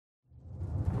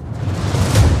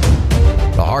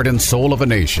heart and soul of a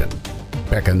nation,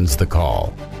 beckons the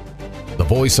call. The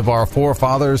voice of our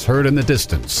forefathers heard in the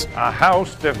distance. A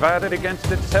house divided against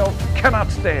itself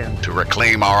cannot stand. To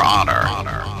reclaim our honor,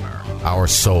 our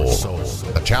soul.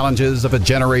 The challenges of a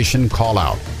generation call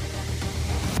out.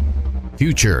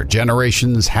 Future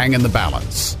generations hang in the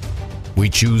balance. We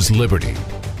choose liberty.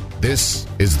 This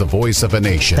is the voice of a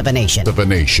nation. Of a nation. Of a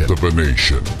nation. Of a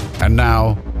nation. And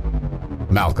now,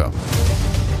 Malcolm.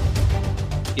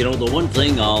 You know, the one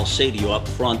thing I'll say to you up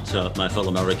front, my fellow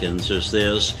Americans, is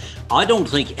this. I don't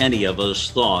think any of us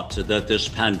thought that this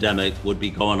pandemic would be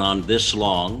going on this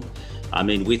long. I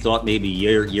mean, we thought maybe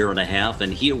a year and a half,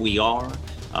 and here we are.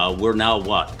 We're now,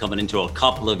 coming into a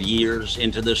couple of years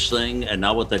into this thing, and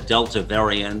now with the Delta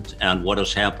variant and what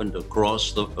has happened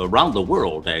around the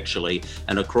world, actually,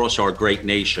 and across our great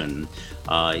nation,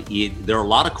 there are a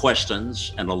lot of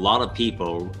questions, and a lot of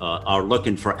people are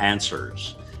looking for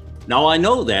answers. Now, I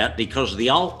know that because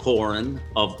the outpouring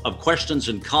of questions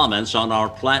and comments on our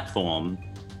platform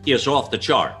is off the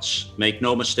charts. Make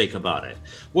no mistake about it.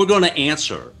 We're going to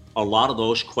answer a lot of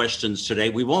those questions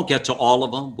today. We won't get to all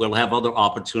of them. We'll have other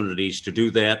opportunities to do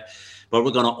that, but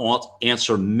we're going to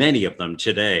answer many of them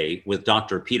today with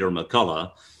Dr. Peter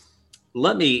McCullough.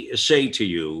 Let me say to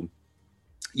you,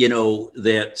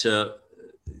 that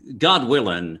God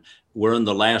willing, we're in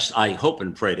the last, I hope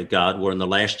and pray to God, we're in the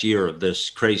last year of this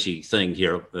crazy thing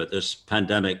here, this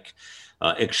pandemic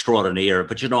extraordinaire.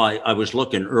 But, I was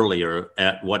looking earlier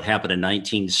at what happened in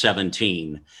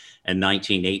 1917 and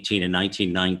 1918 and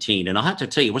 1919. And I have to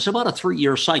tell you, it was about a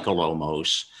 3-year cycle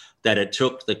almost that it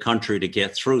took the country to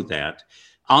get through that.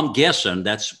 I'm guessing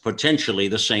that's potentially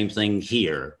the same thing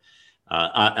here.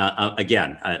 I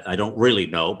don't really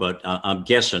know, but I'm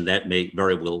guessing that may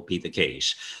very well be the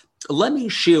case. Let me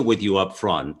share with you up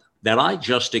front that I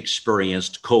just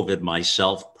experienced COVID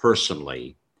myself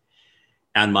personally,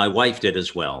 and my wife did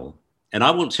as well. And I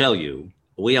will tell you,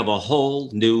 we have a whole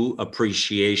new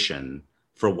appreciation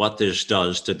for what this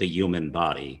does to the human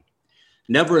body.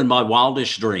 Never in my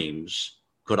wildest dreams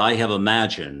could I have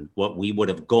imagined what we would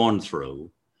have gone through.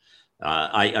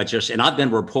 And I've been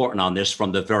reporting on this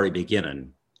from the very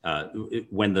beginning.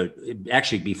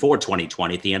 Before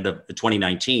 2020, at the end of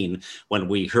 2019, when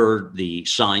we heard the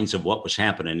signs of what was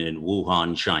happening in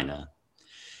Wuhan, China.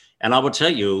 And I will tell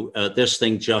you, this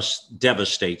thing just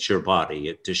devastates your body.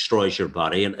 It destroys your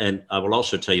body. And I will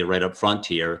also tell you right up front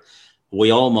here,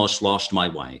 we almost lost my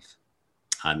wife.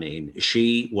 I mean,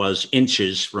 she was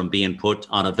inches from being put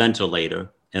on a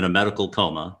ventilator in a medical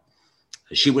coma.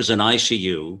 She was in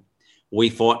ICU. We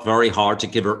fought very hard to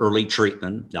give her early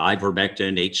treatment, the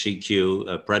ivermectin,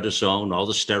 HCQ, prednisone, all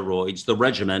the steroids, the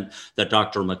regimen that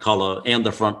Dr. McCullough and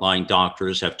the frontline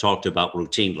doctors have talked about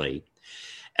routinely.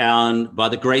 And by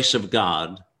the grace of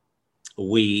God,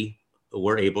 we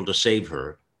were able to save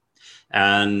her.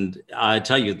 And I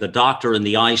tell you, the doctor in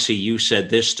the ICU said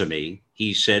this to me.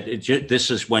 He said,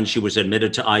 this is when she was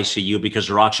admitted to ICU because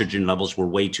her oxygen levels were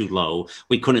way too low.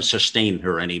 We couldn't sustain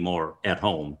her anymore at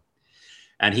home.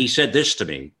 And he said this to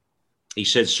me. He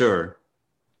said, sir,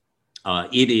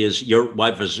 your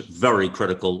wife is very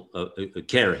critical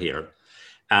care here.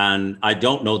 And I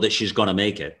don't know that she's going to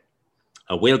make it.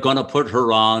 We're going to put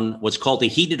her on what's called the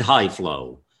heated high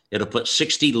flow. It'll put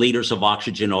 60 liters of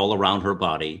oxygen all around her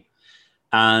body.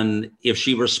 And if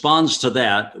she responds to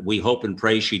that, we hope and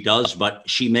pray she does, but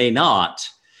she may not,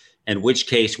 in which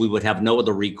case we would have no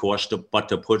other recourse but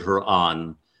to put her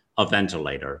on a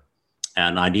ventilator.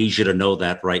 And I need you to know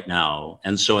that right now.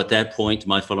 And so at that point,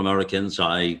 my fellow Americans,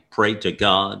 I prayed to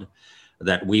God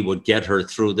that we would get her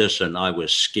through this. And I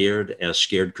was scared as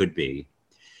scared could be.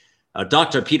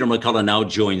 Dr. Peter McCullough now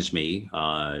joins me.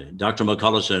 Dr.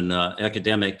 McCullough is an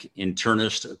academic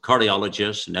internist,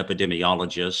 cardiologist, and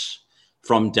epidemiologist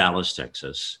from Dallas,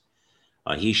 Texas.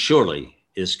 He surely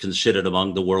is considered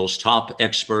among the world's top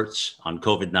experts on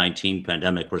COVID-19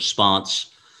 pandemic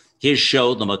response. His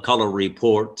show, The McCullough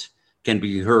Report, can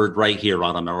be heard right here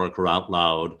on America Out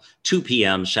Loud, 2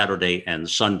 p.m. Saturday and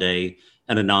Sunday,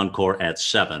 and an encore at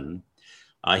 7.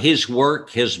 His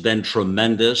work has been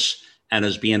tremendous and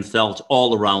is being felt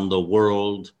all around the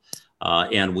world.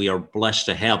 And we are blessed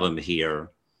to have him here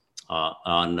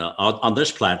on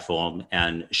this platform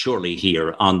and surely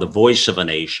here on the Voice of a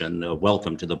Nation.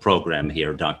 Welcome to the program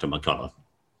here, Dr. McCullough.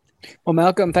 Well,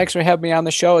 Malcolm, thanks for having me on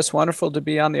the show. It's wonderful to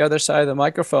be on the other side of the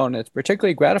microphone. It's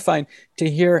particularly gratifying to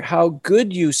hear how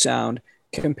good you sound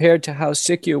compared to how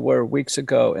sick you were weeks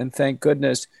ago. And thank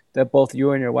goodness that both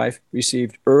you and your wife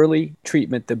received early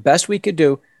treatment, the best we could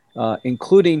do,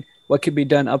 including what could be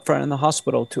done up front in the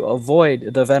hospital to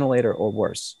avoid the ventilator or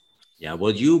worse. Yeah,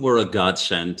 well, you were a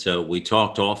godsend. We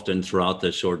talked often throughout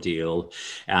this ordeal,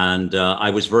 and I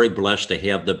was very blessed to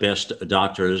have the best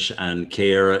doctors and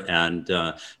care and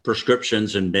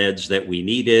prescriptions and meds that we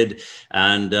needed.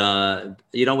 And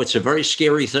it's a very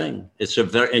scary thing.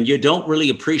 And you don't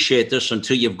really appreciate this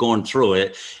until you've gone through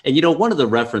it. And one of the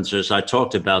references I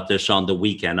talked about this on the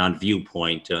weekend on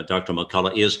Viewpoint, Dr.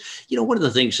 McCullough, is one of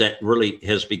the things that really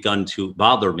has begun to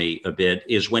bother me a bit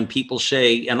is when people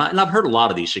say, and I've heard a lot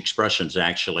of these expressions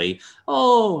actually,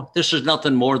 oh, this is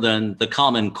nothing more than the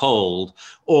common cold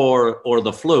or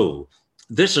the flu.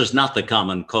 This is not the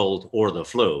common cold or the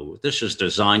flu. This is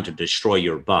designed to destroy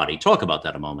your body. Talk about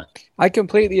that a moment. I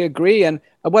completely agree. And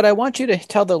what I want you to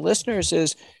tell the listeners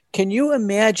is, can you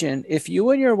imagine if you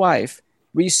and your wife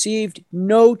received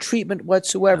no treatment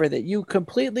whatsoever, that you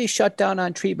completely shut down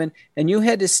on treatment and you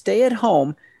had to stay at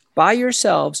home by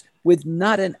yourselves with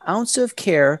not an ounce of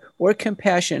care or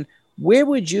compassion? Where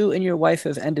would you and your wife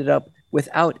have ended up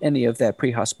without any of that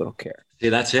pre-hospital care? See,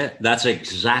 that's it. That's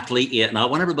exactly it. And I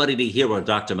want everybody to hear what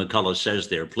Dr. McCullough says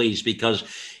there, please, because,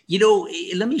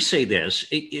 let me say this.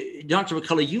 Dr.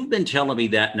 McCullough, you've been telling me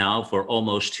that now for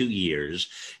almost 2 years,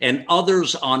 and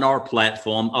others on our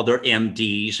platform, other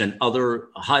MDs and other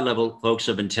high-level folks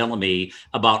have been telling me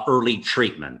about early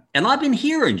treatment. And I've been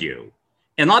hearing you,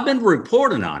 and I've been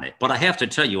reporting on it. But I have to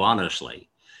tell you honestly,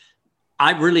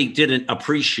 I really didn't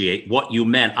appreciate what you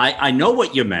meant. I know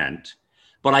what you meant,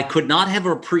 but I could not have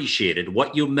appreciated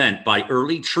what you meant by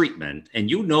early treatment. And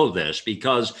you know this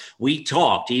because we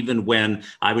talked even when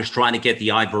I was trying to get the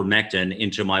ivermectin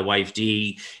into my wife,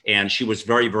 Dee, and she was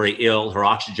very, very ill. Her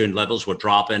oxygen levels were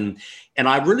dropping. And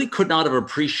I really could not have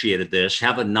appreciated this,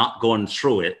 having not gone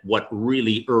through it, what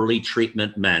really early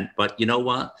treatment meant. But you know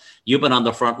what? You've been on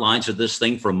the front lines of this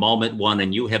thing from moment one,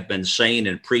 and you have been saying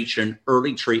and preaching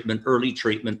early treatment, early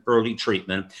treatment, early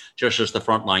treatment, just as the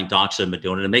frontline docs have been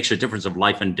doing it. It makes a difference of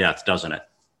life and death, doesn't it?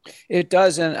 It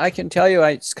does. And I can tell you,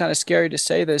 it's kind of scary to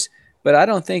say this, but I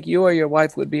don't think you or your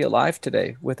wife would be alive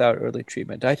today without early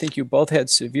treatment. I think you both had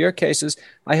severe cases.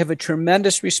 I have a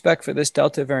tremendous respect for this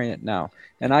Delta variant now.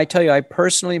 And I tell you, I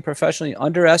personally and professionally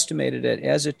underestimated it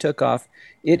as it took off.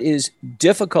 It is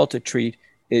difficult to treat.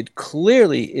 It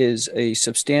clearly is a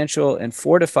substantial and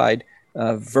fortified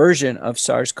version of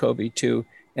SARS-CoV-2,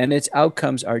 and its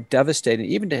outcomes are devastating,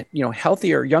 even to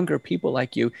healthier, younger people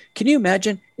like you. Can you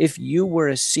imagine if you were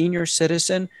a senior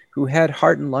citizen who had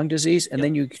heart and lung disease, and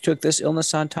then you took this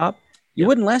illness on top? You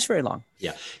wouldn't last very long.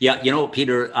 Yeah.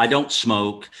 Peter, I don't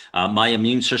smoke. My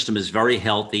immune system is very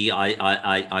healthy.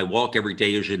 I walk every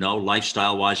day, as you know,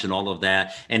 lifestyle wise and all of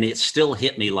that. And it still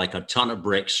hit me like a ton of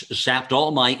bricks, sapped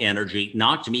all my energy,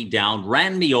 knocked me down,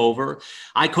 ran me over.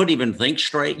 I couldn't even think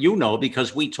straight,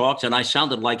 because we talked and I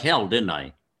sounded like hell, didn't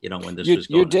I? When this was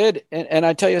going on. You did. And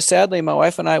I tell you, sadly, my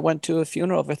wife and I went to a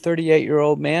funeral of a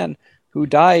 38-year-old man who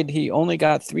died. He only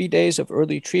got 3 days of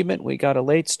early treatment. We got a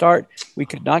late start. We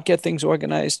could not get things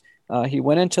organized. He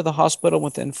went into the hospital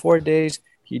within 4 days.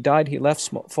 He died. He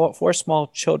left four small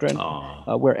children.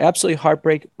 We're absolutely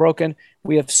heartbroken.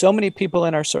 We have so many people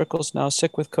in our circles now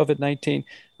sick with COVID-19.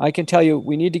 I can tell you,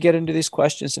 we need to get into these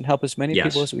questions and help as many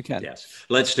people as we can. Yes,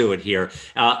 let's do it here.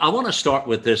 I want to start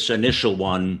with this initial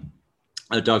one,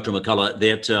 Dr. McCullough,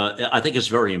 that I think is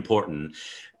very important.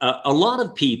 A lot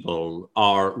of people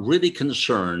are really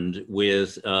concerned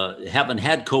with having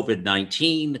had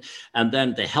COVID-19, and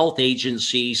then the health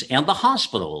agencies and the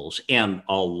hospitals and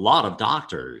a lot of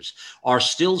doctors are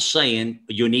still saying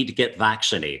you need to get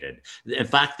vaccinated. In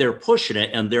fact, they're pushing it,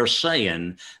 and they're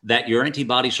saying that your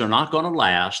antibodies are not going to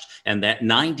last, and that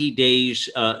 90 days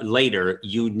later,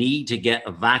 you need to get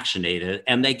vaccinated.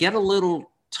 And they get a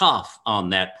little tough on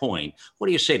that point. What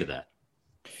do you say to that?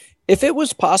 If it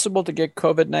was possible to get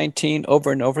COVID-19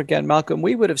 over and over again, Malcolm,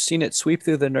 we would have seen it sweep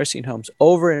through the nursing homes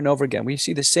over and over again. We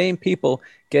see the same people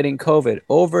getting COVID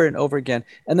over and over again.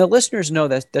 And the listeners know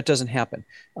that that doesn't happen.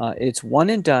 It's one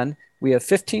and done. We have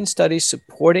 15 studies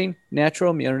supporting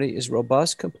natural immunity is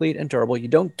robust, complete, and durable. You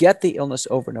don't get the illness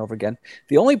over and over again.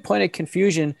 The only point of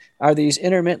confusion are these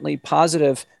intermittently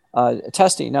positive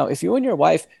testing. Now, if you and your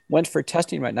wife went for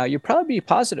testing right now, you'd probably be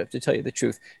positive, to tell you the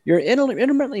truth. You're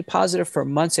intermittently positive for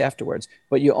months afterwards,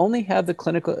 but you only have the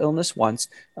clinical illness once.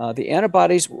 The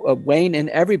antibodies wane in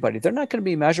everybody. They're not going to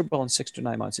be measurable in 6 to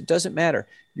 9 months. It doesn't matter.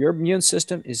 Your immune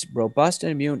system is robust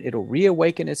and immune. It'll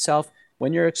reawaken itself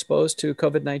when you're exposed to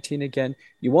COVID-19 again.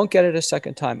 You won't get it a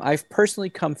second time. I've personally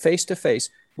come face to face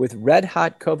with red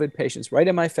hot COVID patients right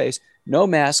in my face, no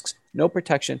masks, no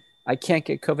protection. I can't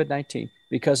get COVID-19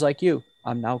 because, like you,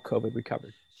 I'm now COVID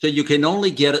recovered. So you can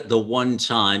only get it the one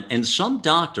time. And some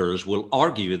doctors will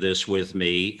argue this with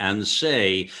me and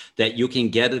say that you can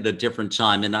get it a different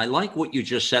time. And I like what you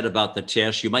just said about the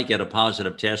test. You might get a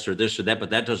positive test or this or that, but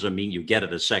that doesn't mean you get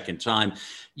it a second time.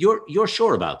 You're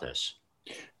sure about this?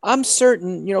 I'm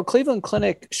certain. Cleveland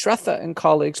Clinic, Shretha and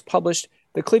colleagues published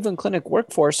the Cleveland Clinic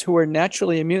workforce who are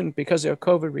naturally immune because they're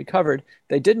COVID recovered.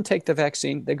 They didn't take the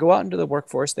vaccine. They go out into the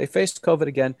workforce. They faced COVID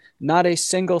again. Not a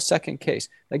single second case.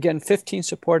 Again, 15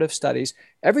 supportive studies.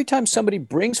 Every time somebody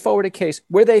brings forward a case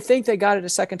where they think they got it a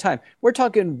second time, we're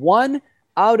talking 1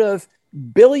 out of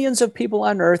billions of people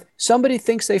on earth. Somebody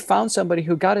thinks they found somebody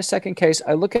who got a second case.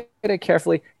 I look at it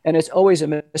carefully, and it's always a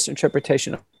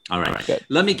misinterpretation. All right. Good.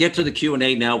 Let me get to the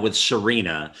Q&A now with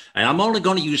Serena. And I'm only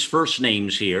going to use first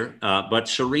names here, but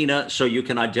Serena, so you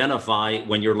can identify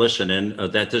when you're listening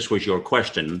that this was your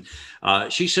question.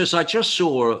 She says, I just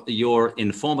saw your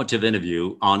informative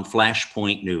interview on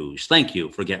Flashpoint News. Thank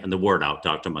you for getting the word out,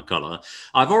 Dr. McCullough.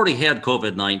 I've already had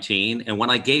COVID-19, and when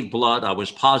I gave blood, I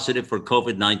was positive for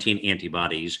COVID-19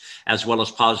 antibodies, as well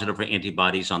as positive for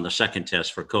antibodies on the second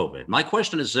test for COVID. My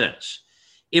question is this: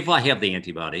 if I have the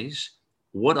antibodies,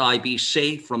 would I be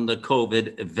safe from the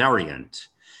COVID variant?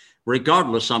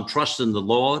 Regardless, I'm trusting the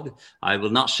Lord. I will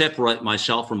not separate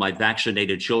myself from my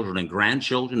vaccinated children and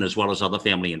grandchildren, as well as other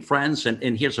family and friends.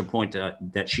 And here's a point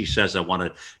that she says I want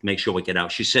to make sure we get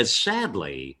out. She says,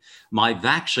 sadly, my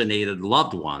vaccinated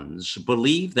loved ones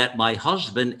believe that my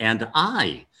husband and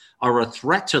I are a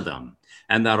threat to them,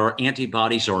 and that our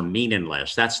antibodies are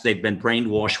meaningless. They've been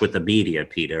brainwashed with the media,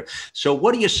 Peter. So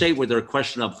what do you say with her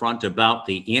question up front about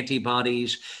the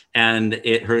antibodies and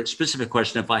her specific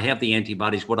question, if I have the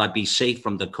antibodies, would I be safe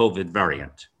from the COVID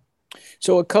variant?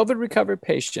 So a COVID recovered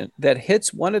patient that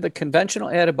hits one of the conventional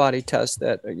antibody tests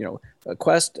that,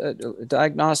 Quest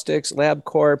Diagnostics,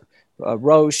 LabCorp,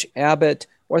 Roche, Abbott,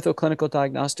 Ortho-Clinical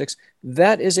Diagnostics,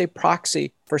 that is a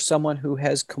proxy for someone who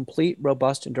has complete,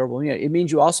 robust, and durable immunity. It means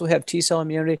you also have T-cell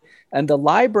immunity, and the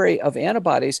library of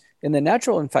antibodies in the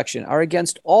natural infection are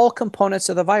against all components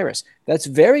of the virus. That's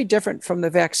very different from the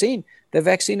vaccine. The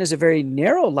vaccine is a very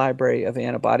narrow library of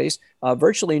antibodies,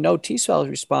 virtually no T-cell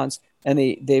response, and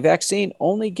the vaccine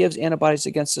only gives antibodies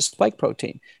against the spike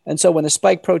protein. And so when the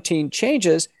spike protein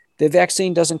changes, the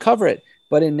vaccine doesn't cover it.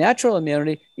 But in natural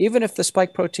immunity, even if the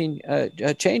spike protein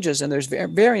changes and there's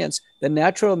variants, the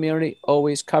natural immunity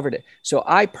always covered it. So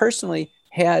I personally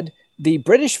had the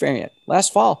British variant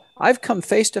last fall. I've come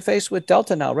face to face with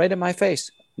Delta now, right in my face.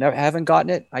 Never haven't gotten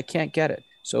it. I can't get it.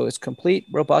 So it's complete,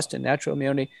 robust, and natural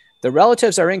immunity. The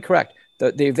relatives are incorrect.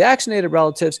 The vaccinated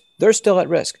relatives, they're still at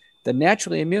risk. The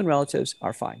naturally immune relatives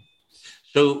are fine.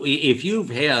 So if you've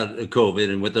had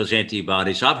COVID and with those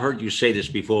antibodies, I've heard you say this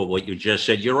before, what you just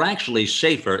said, you're actually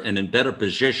safer and in better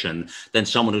position than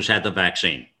someone who's had the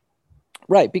vaccine.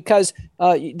 Right, because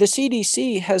the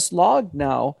CDC has logged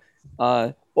now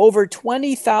over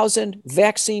 20,000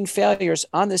 vaccine failures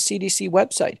on the CDC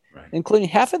website, right, including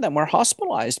half of them were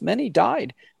hospitalized. Many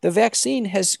died. The vaccine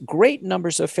has great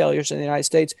numbers of failures in the United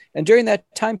States. And during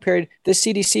that time period, the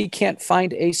CDC can't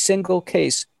find a single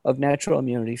case of natural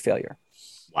immunity failure.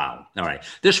 Wow. All right.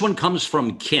 This one comes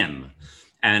from Kim.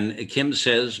 And Kim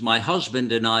says, my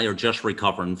husband and I are just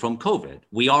recovering from COVID.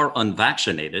 We are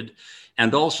unvaccinated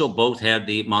and also both had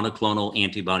the monoclonal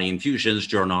antibody infusions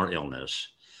during our illness.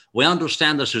 We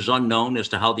understand this is unknown as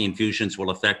to how the infusions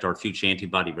will affect our future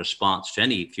antibody response to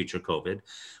any future COVID,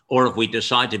 or if we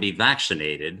decide to be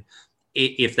vaccinated,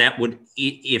 if that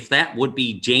would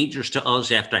be dangerous to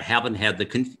us after having had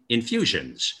the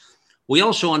infusions. We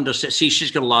also understand, see,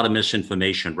 she's got a lot of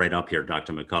misinformation right up here,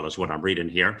 Dr. McCullough, is what I'm reading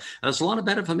here. There's a lot of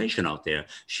bad information out there.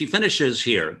 She finishes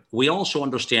here. We also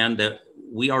understand that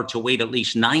we are to wait at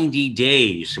least 90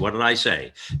 days, what did I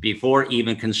say, before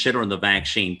even considering the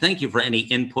vaccine. Thank you for any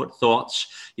input, thoughts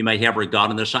you may have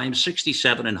regarding this. I am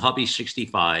 67 and hubby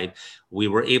 65. We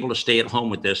were able to stay at home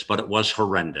with this, but it was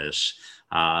horrendous.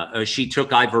 She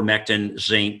took ivermectin,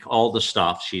 zinc, all the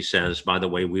stuff, she says, by the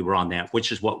way, we were on that, which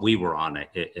is what we were on,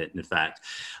 in fact.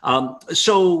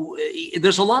 So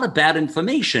there's a lot of bad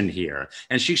information here.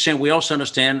 And she's saying we also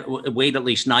understand, wait at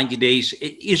least 90 days.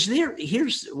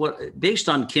 Here's what, based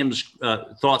on Kim's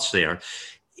thoughts there,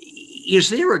 is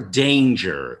there a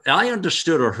danger? I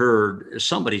understood or heard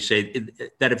somebody say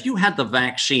that if you had the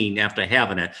vaccine after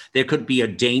having it, there could be a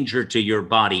danger to your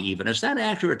body even. Is that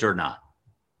accurate or not?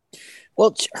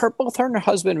 Well, both her and her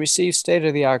husband received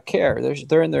state-of-the-art care.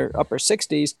 They're in their upper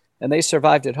 60s, and they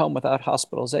survived at home without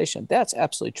hospitalization. That's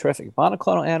absolutely terrific.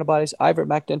 Monoclonal antibodies,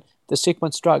 ivermectin, the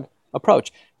sequence drug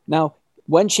approach. Now,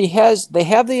 when they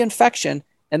have the infection,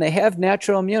 and they have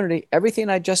natural immunity, everything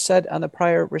I just said on the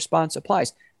prior response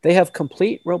applies. They have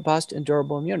complete, robust, and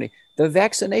durable immunity. The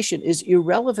vaccination is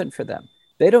irrelevant for them.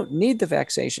 They don't need the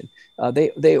vaccination.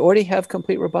 They already have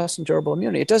complete, robust, and durable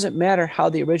immunity. It doesn't matter how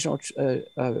the original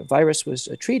virus was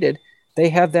treated. They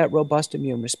have that robust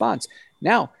immune response.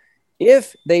 Now,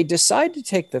 if they decide to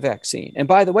take the vaccine, and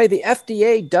by the way, the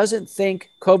FDA doesn't think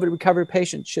COVID recovered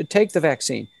patients should take the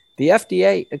vaccine. The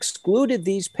FDA excluded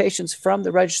these patients from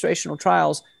the registrational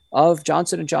trials of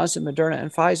Johnson & Johnson, Moderna,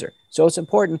 and Pfizer. So it's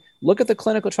important. Look at the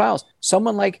clinical trials.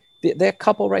 Someone like that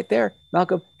couple right there,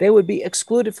 Malcolm, they would be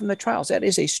excluded from the trials. That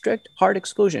is a strict, hard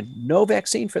exclusion. No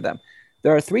vaccine for them.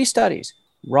 There are 3 studies,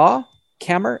 Raw,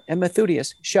 Kemmer, and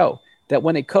Methodius, show that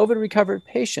when a COVID recovered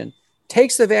patient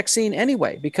takes the vaccine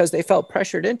anyway, because they felt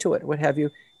pressured into it, what have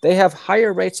you, they have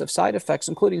higher rates of side effects,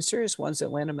 including serious ones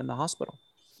that land them in the hospital.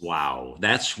 Wow,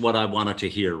 that's what I wanted to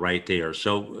hear right there.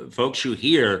 So folks, you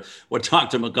hear what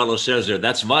Dr. McCullough says there.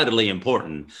 That's vitally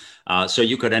important. So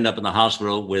you could end up in the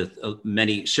hospital with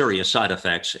many serious side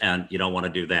effects, and you don't want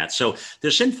to do that. So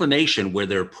this information where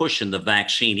they're pushing the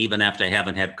vaccine, even after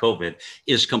having had COVID,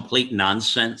 is complete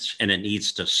nonsense, and it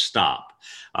needs to stop.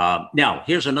 Now,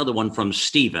 here's another one from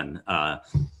Stephen.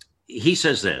 He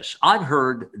says this: I've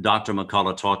heard Dr.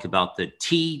 McCullough talk about the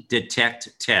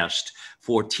T-Detect test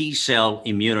for T-cell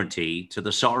immunity to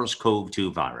the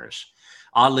SARS-CoV-2 virus.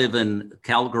 I live in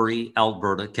Calgary,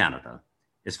 Alberta, Canada.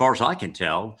 As far as I can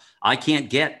tell, I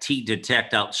can't get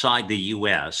T-Detect outside the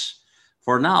US.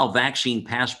 For now, vaccine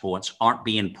passports aren't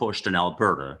being pushed in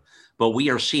Alberta, but we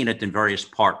are seeing it in various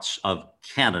parts of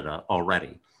Canada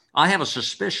already. I have a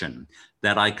suspicion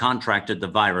that I contracted the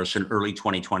virus in early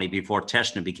 2020 before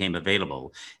testing became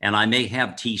available, and I may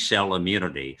have T-cell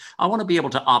immunity. I want to be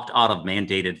able to opt out of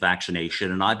mandated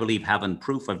vaccination, and I believe having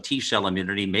proof of T-cell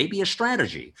immunity may be a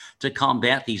strategy to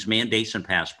combat these mandates and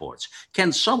passports.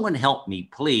 Can someone help me,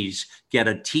 please, get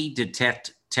a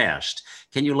T-Detect test?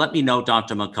 Can you let me know,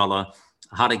 Dr. McCullough,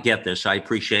 how to get this? I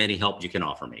appreciate any help you can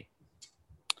offer me.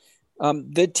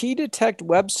 The T-Detect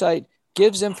website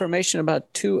gives information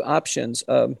about 2 options.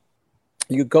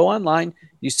 You go online,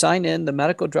 you sign in, the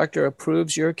medical director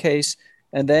approves your case,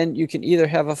 and then you can either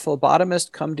have a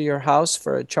phlebotomist come to your house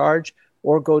for a charge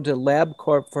or go to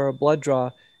LabCorp for a blood draw.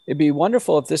 It'd be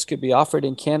wonderful if this could be offered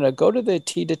in Canada. Go to the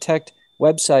T-Detect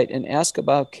website and ask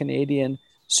about Canadian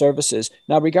services.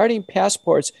 Now, regarding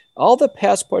passports, all the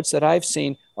passports that I've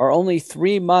seen are only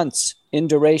 3 months in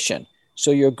duration.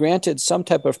 So you're granted some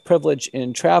type of privilege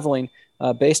in traveling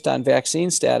based on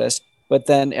vaccine status, but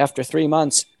then after 3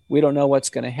 months, we don't know what's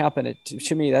going to happen.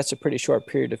 To me, that's a pretty short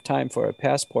period of time for a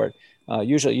passport.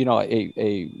 Usually,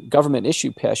 a government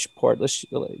issued passport,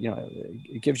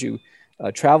 it gives you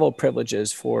travel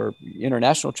privileges for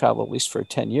international travel, at least for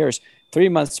 10 years. 3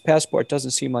 months passport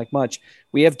doesn't seem like much.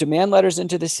 We have demand letters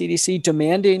into the CDC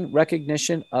demanding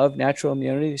recognition of natural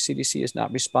immunity. The CDC has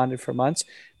not responded for months.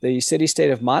 The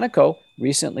city-state of Monaco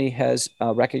recently has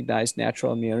recognized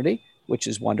natural immunity, which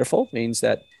is wonderful. It means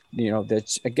that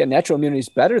that's, again, natural immunity is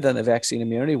better than the vaccine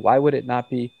immunity. Why would it not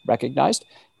be recognized?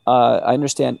 I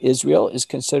understand Israel is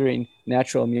considering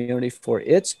natural immunity for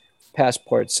its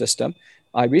passport system.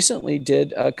 I recently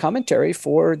did a commentary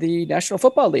for the National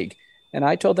Football League, and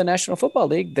I told the National Football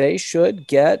League they should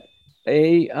get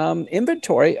a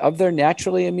inventory of their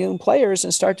naturally immune players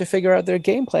and start to figure out their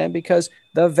game plan, because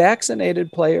the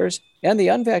vaccinated players and the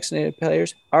unvaccinated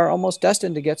players are almost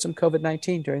destined to get some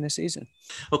COVID-19 during the season.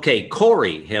 Okay,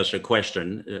 Corey has a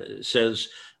question, says,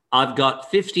 I've got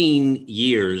 15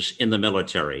 years in the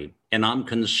military, and I'm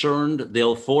concerned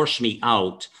they'll force me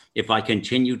out if I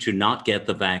continue to not get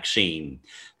the vaccine.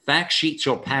 Fact sheets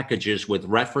or packages with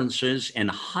references and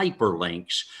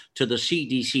hyperlinks to the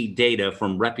CDC data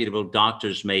from reputable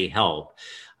doctors may help.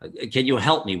 Can you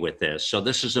help me with this? So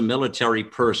this is a military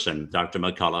person, Dr.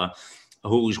 McCullough,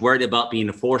 who's worried about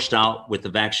being forced out with the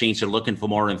vaccines and looking for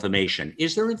more information.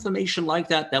 Is there information like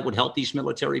that would help these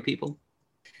military people?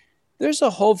 There's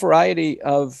a whole variety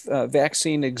of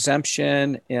vaccine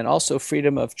exemption and also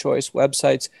freedom of choice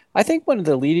websites. I think one of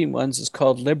the leading ones is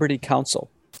called Liberty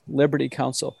Counsel.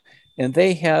 And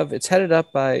it's headed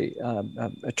up by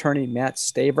attorney Matt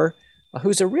Staver,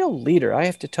 who's a real leader. I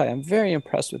have to tell you, I'm very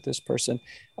impressed with this person.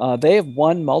 They have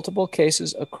won multiple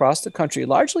cases across the country,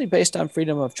 largely based on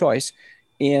freedom of choice.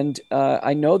 And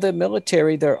I know the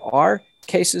military, there are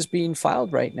cases being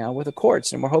filed right now with the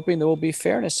courts, and we're hoping there will be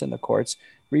fairness in the courts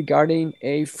regarding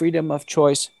a freedom of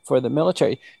choice for the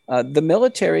military. The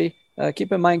military,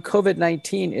 keep in mind,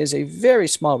 COVID-19 is a very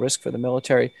small risk for the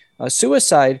military.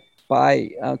 Suicide,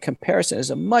 by comparison,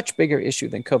 is a much bigger issue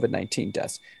than COVID-19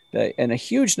 deaths. And a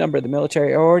huge number of the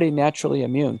military are already naturally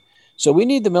immune. So we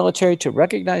need the military to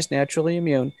recognize naturally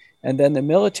immune, and then the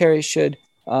military should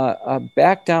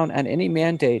back down on any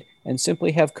mandate and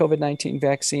simply have COVID-19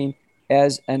 vaccine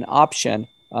as an option,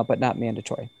 but not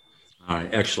mandatory. All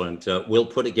right, excellent. We'll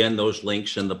put again those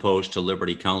links in the post to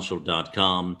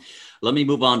libertycounsel.com. Let me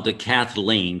move on to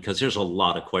Kathleen, because there's a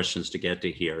lot of questions to get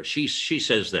to here. She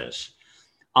says this: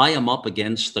 I am up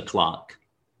against the clock.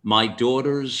 My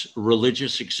daughter's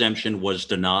religious exemption was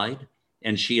denied,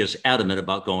 and she is adamant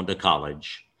about going to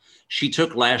college. She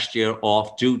took last year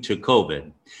off due to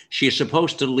COVID. She is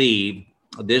supposed to leave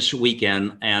this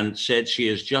weekend and said she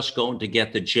is just going to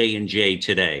get the J&J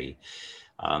today.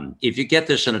 If you get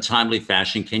this in a timely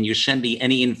fashion, can you send me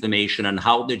any information on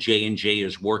how the J&J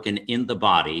is working in the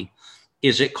body?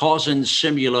 Is it causing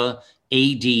similar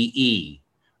ADE?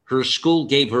 Her school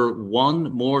gave her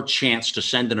one more chance to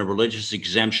send in a religious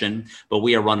exemption, but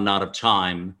we are running out of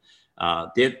time.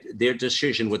 Their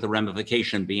decision, with the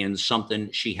ramification being something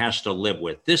she has to live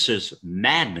with. This is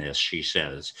madness, she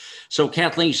says. So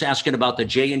Kathleen's asking about the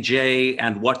J&J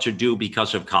and what to do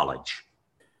because of college.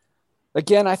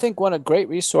 Again, I think one great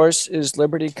resource is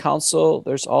Liberty Counsel.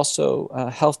 There's also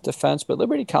Health Defense, but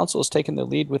Liberty Counsel has taken the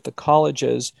lead with the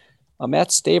colleges. Matt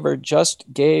Staver just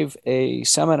gave a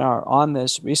seminar on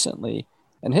this recently,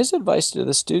 and his advice to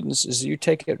the students is you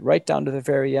take it right down to the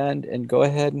very end and go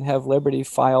ahead and have Liberty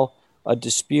file a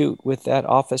dispute with that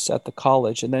office at the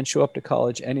college, and then show up to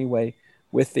college anyway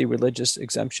with the religious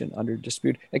exemption under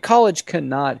dispute. A college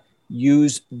cannot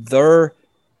use their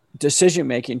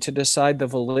decision-making to decide the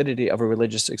validity of a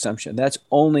religious exemption. That's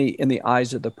only in the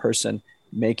eyes of the person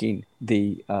making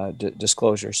the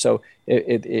disclosure. So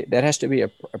that has to be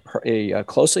a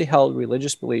closely held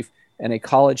religious belief, and a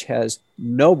college has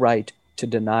no right to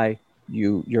deny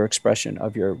you your expression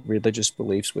of your religious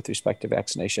beliefs with respect to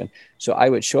vaccination. So I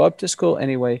would show up to school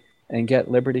anyway and get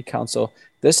Liberty Counsel.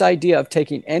 This idea of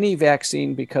taking any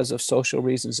vaccine because of social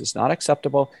reasons is not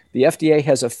acceptable. The FDA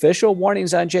has official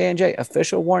warnings on J&J,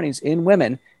 official warnings in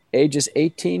women ages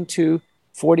 18 to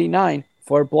 49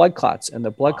 for blood clots. And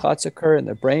the blood clots occur in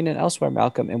the brain and elsewhere,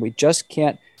 Malcolm, and we just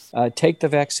can't take the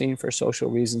vaccine for social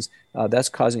reasons. That's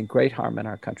causing great harm in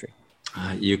our country.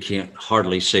 You can't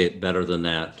hardly say it better than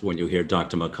that when you hear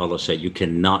Dr. McCullough say you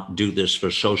cannot do this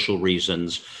for social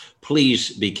reasons.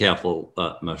 Please be careful,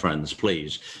 my friends,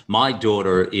 please. My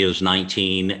daughter is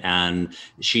 19 and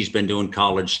she's been doing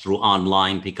college through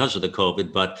online because of the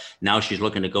COVID, but now she's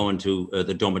looking to go into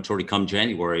the dormitory come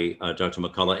January, Dr.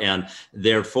 McCullough, and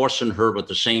they're forcing her with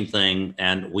the same thing,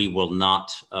 and we will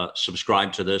not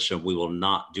subscribe to this, and we will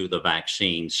not do the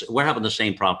vaccines. We're having the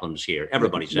same problems here.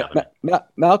 Everybody's having it.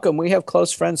 Malcolm, we have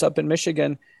close friends up in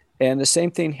Michigan, and the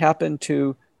same thing happened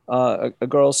to a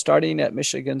girl starting at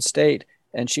Michigan State.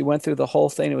 And she went through the whole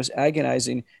thing. It was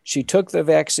agonizing. She took the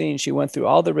vaccine. She went through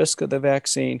all the risk of the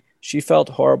vaccine. She felt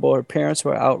horrible. Her parents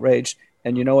were outraged.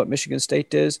 And you know what Michigan State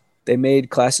did? They made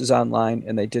classes online,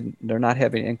 and they're not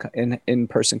having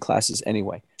in-person classes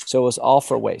anyway. So it was all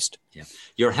for waste. Yeah.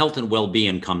 Your health and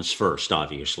well-being comes first,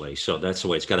 obviously. So that's the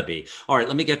way it's got to be. All right,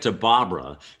 let me get to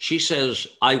Barbara. She says,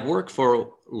 I work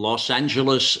for Los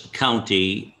Angeles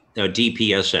County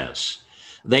DPSS.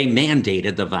 They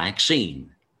mandated the vaccine.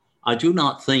 I do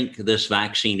not think this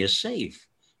vaccine is safe.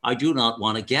 I do not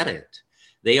want to get it.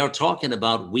 They are talking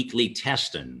about weekly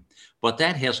testing, but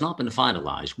that has not been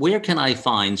finalized. Where can I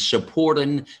find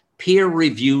supporting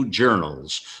peer-reviewed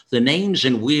journals, the names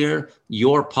and where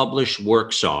your published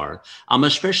works are? I'm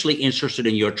especially interested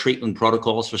in your treatment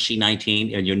protocols for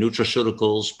C19 and your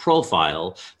nutraceuticals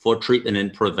profile for treatment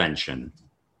and prevention.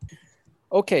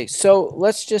 Okay, so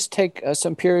let's just take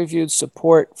some peer-reviewed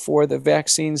support for the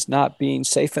vaccines not being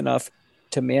safe enough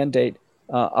to mandate.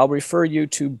 I'll refer you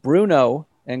to Bruno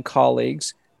and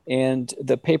colleagues, and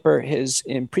the paper is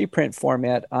in preprint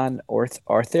format on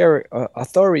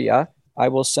Authoria. I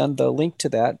will send the link to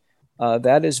that.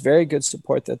 That is very good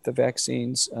support that the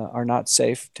vaccines are not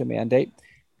safe to mandate.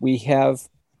 We have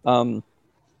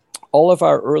all of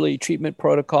our early treatment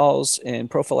protocols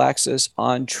and prophylaxis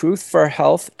on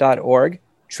truthforhealth.org,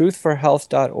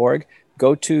 truthforhealth.org.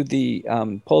 Go to the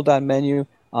pull-down menu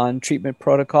on treatment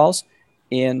protocols,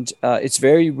 and it's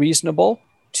very reasonable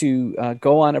to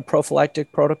go on a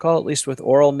prophylactic protocol, at least with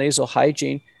oral nasal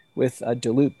hygiene, with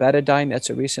dilute betadine. That's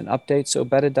a recent update. So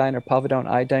betadine or povidone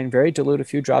iodine, very dilute, a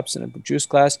few drops in a juice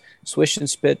glass, swish and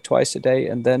spit twice a day,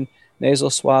 and then nasal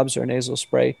swabs or nasal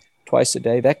spray twice a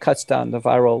day. That cuts down the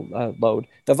viral load.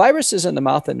 The virus is in the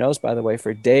mouth and nose, by the way,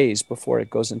 for days before it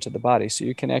goes into the body. So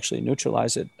you can actually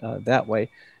neutralize it that way.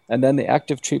 And then the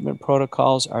active treatment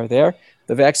protocols are there.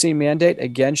 The vaccine mandate,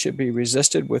 again, should be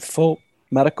resisted with full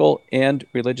medical and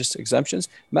religious exemptions.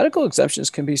 Medical exemptions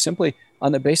can be simply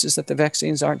on the basis that the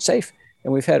vaccines aren't safe.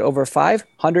 And we've had over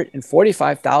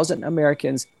 545,000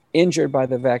 Americans injured by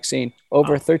the vaccine.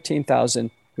 Over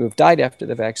 13,000 who have died after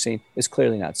the vaccine is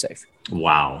clearly not safe.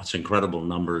 Wow, it's incredible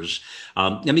numbers.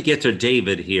 Let me get to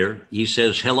David here. He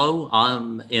says, hello,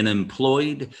 I'm an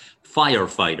employed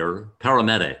firefighter,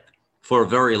 paramedic for a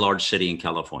very large city in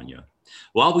California.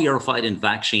 While we are fighting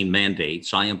vaccine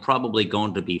mandates, I am probably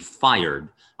going to be fired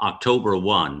October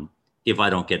 1 if I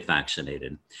don't get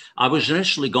vaccinated. I was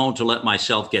initially going to let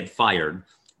myself get fired,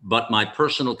 but my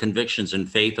personal convictions and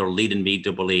faith are leading me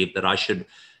to believe that I should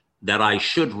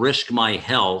risk my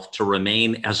health to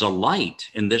remain as a light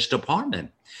in this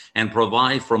department and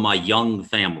provide for my young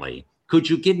family. Could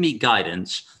you give me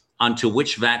guidance onto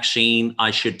which vaccine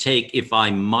I should take if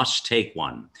I must take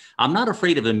one? I'm not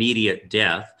afraid of immediate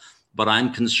death, but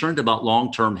I'm concerned about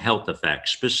long-term health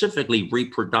effects, specifically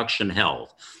reproduction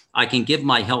health. I can give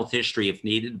my health history if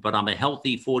needed, but I'm a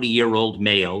healthy 40-year-old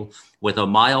male with a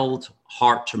mild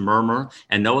heart murmur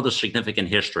and no other significant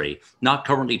history, not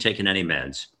currently taking any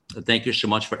meds. Thank you so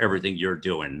much for everything you're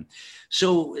doing.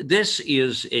 So this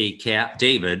is a cat,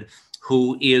 David,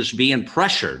 who is being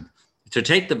pressured to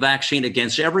take the vaccine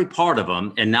against every part of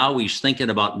him. And now he's thinking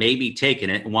about maybe taking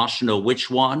it and wants to know which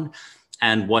one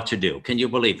and what to do. Can you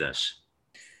believe this?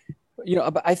 You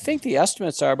know, I think the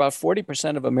estimates are about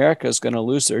 40% of America is going to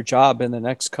lose their job in the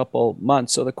next couple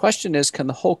months. So the question is, can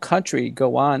the whole country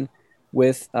go on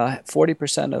with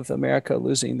 40% of America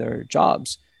losing their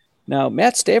jobs? Now,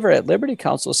 Matt Staver at Liberty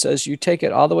Counsel says you take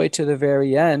it all the way to the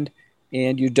very end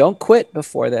and you don't quit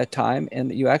before that time,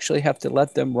 and you actually have to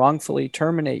let them wrongfully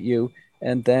terminate you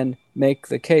and then make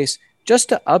the case. Just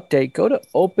to update, go to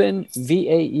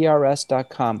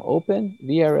openvaers.com,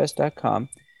 openvaers.com,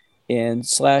 and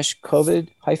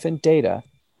 /COVID-data.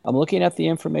 I'm looking at the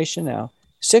information now.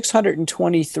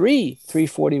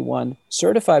 623,341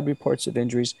 certified reports of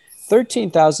injuries,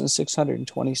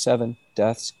 13,627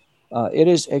 deaths. It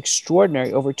is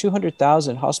extraordinary. Over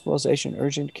 200,000 hospitalization,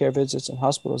 urgent care visits, and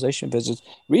hospitalization visits.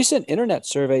 Recent internet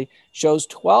survey shows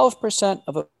 12%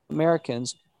 of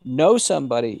Americans know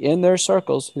somebody in their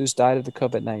circles who's died of the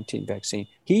COVID-19 vaccine.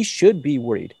 He should be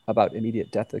worried about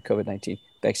immediate death of the COVID-19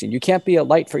 vaccine. You can't be a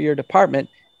light for your department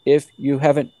if you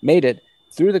haven't made it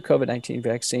through the COVID-19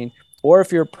 vaccine, or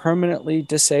if you're permanently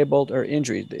disabled or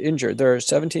injured. There are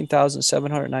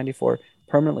 17,794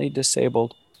 permanently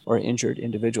disabled or injured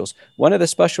individuals. One of the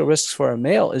special risks for a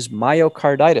male is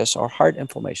myocarditis or heart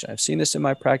inflammation. I've seen this in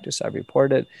my practice. I've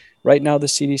reported. Right now, the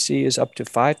CDC is up to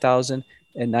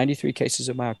 5,093 cases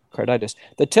of myocarditis.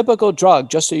 The typical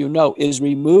drug, just so you know, is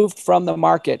removed from the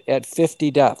market at 50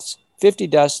 deaths. 50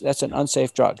 deaths, that's an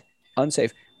unsafe drug.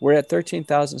 Unsafe. We're at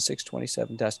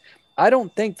 13,627 deaths. I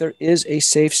don't think there is a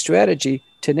safe strategy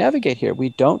to navigate here. We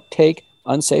don't take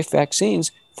unsafe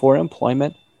vaccines for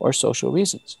employment or social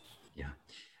reasons.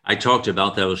 I talked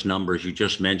about those numbers you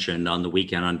just mentioned on the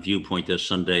weekend on Viewpoint this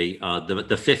Sunday.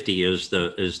 The 50 is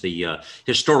the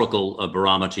historical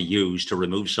barometer used to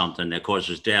remove something that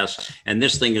causes deaths, and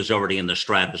this thing is already in the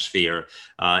stratosphere,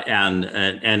 and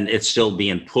it's still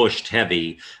being pushed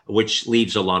heavy, which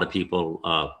leaves a lot of people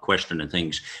questioning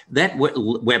things. That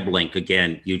web link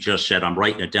again, you just said, I'm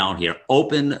writing it down here: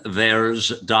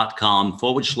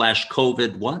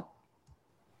 openvaers.com/COVID what?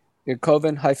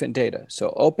 COVID-data.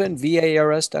 So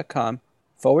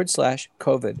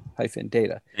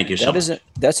openvaers.com/COVID-data. Thank you so much.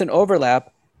 That's an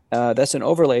overlap. That's an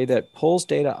overlay that pulls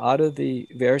data out of the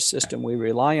VAERS system. We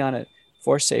rely on it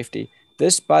for safety.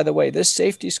 This, by the way, this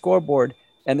safety scoreboard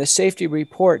and the safety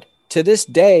report, to this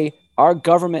day, our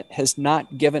government has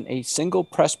not given a single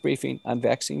press briefing on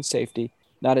vaccine safety,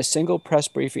 not a single press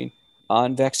briefing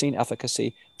on vaccine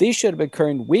efficacy. These should be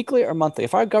occurring weekly or monthly.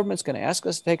 If our government's going to ask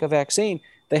us to take a vaccine,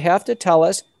 they have to tell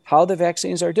us how the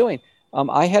vaccines are doing.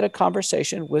 I had a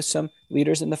conversation with some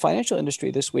leaders in the financial industry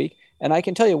this week, and I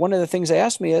can tell you one of the things they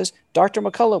asked me is, Dr.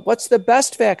 McCullough, what's the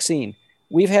best vaccine?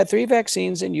 We've had 3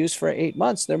 vaccines in use for 8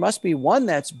 months. There must be one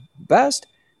that's best.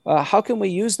 How can we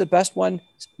use the best one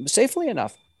safely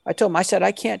enough? I told them, I said,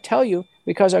 I can't tell you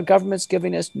because our government's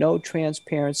giving us no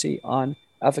transparency on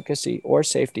efficacy or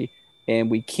safety,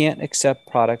 and we can't accept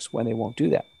products when they won't do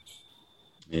that.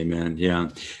 Amen. Yeah.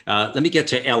 Let me get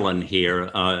to Ellen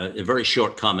here. A very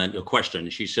short comment, a question.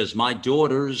 She says, my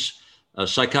daughter's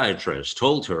psychiatrist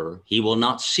told her he will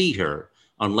not see her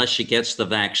unless she gets the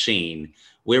vaccine.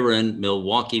 We're in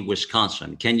Milwaukee,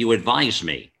 Wisconsin. Can you advise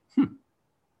me?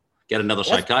 Get another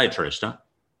psychiatrist, huh?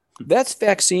 That's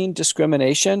vaccine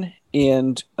discrimination.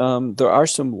 And there are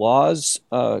some laws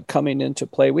coming into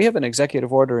play. We have an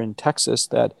executive order in Texas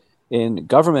that in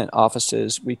government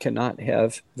offices, we cannot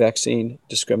have vaccine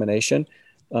discrimination.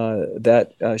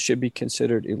 That should be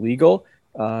considered illegal.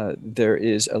 There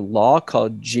is a law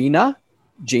called GINA,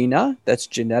 that's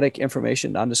Genetic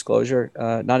Information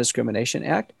Non-Discrimination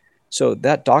Act. So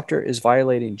that doctor is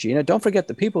violating GINA. Don't forget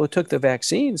the people who took the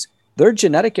vaccines, their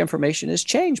genetic information is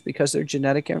changed because they're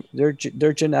genetically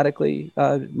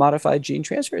modified gene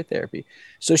transfer therapy.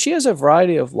 So she has a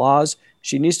variety of laws.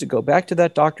 She needs to go back to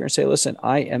that doctor and say, listen,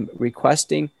 I am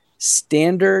requesting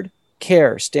standard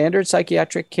care, standard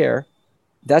psychiatric care.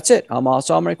 That's it.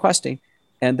 I'm requesting.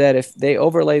 And that if they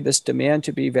overlay this demand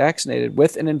to be vaccinated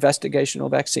with an investigational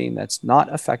vaccine that's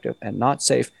not effective and not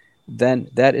safe, then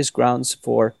that is grounds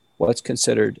for what's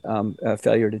considered a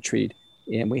failure to treat.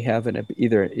 And we have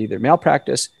either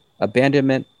malpractice,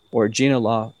 abandonment, or GINA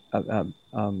law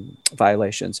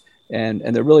violations. And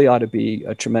there really ought to be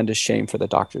a tremendous shame for the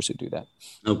doctors who do that.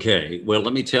 Okay. Well,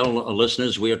 let me tell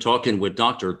listeners, we are talking with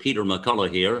Dr. Peter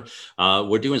McCullough here.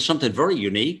 We're doing something very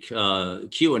unique,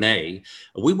 Q&A.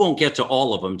 We won't get to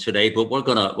all of them today, but we're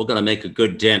gonna make a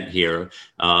good dent here.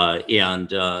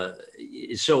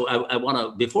 So I want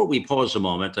to, before we pause a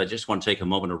moment, I just want to take a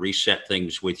moment to reset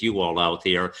things with you all out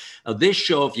there. This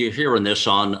show, if you're hearing this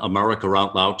on America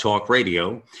Out Loud Talk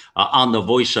Radio, on the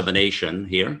Voice of a Nation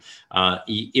here,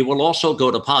 it will also go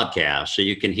to podcast. So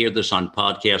you can hear this on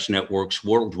podcast networks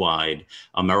worldwide,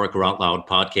 America Out Loud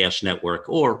Podcast Network,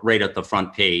 or right at the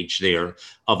front page there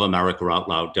of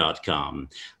AmericaOutloud.com.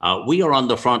 We are on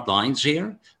the front lines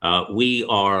here. We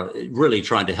are really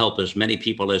trying to help as many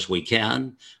people as we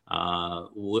can.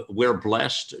 We're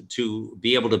blessed to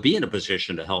be able to be in a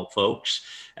position to help folks.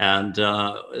 And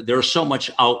there's so much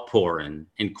outpouring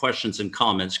in questions and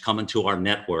comments coming to our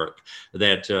network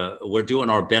that we're doing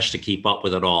our best to keep up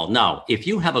with it all. Now, if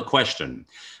you have a question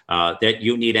that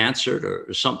you need answered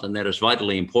or something that is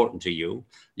vitally important to you,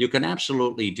 you can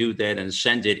absolutely do that and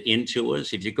send it in to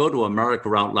us. If you go to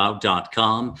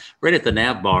AmericaOutloud.com, right at the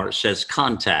nav bar, it says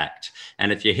contact.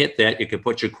 And if you hit that, you can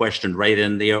put your question right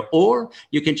in there, or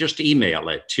you can just email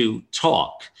it to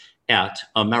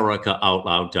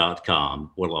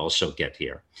talk@AmericaOutloud.com. We'll also get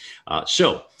here.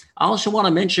 So I also want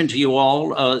to mention to you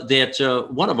all that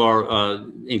one of our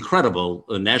incredible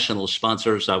national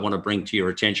sponsors I want to bring to your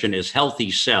attention is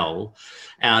Healthy Cell.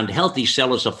 And Healthy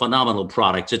Cell is a phenomenal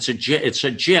product. It's a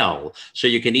gel, so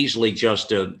you can easily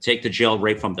just take the gel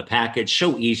right from the package.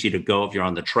 So easy to go if you're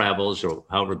on the travels or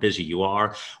however busy you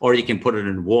are, or you can put it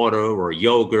in water or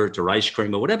yogurt or ice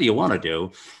cream or whatever you want to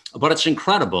do. But it's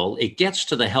incredible. It gets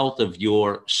to the health of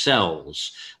your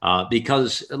cells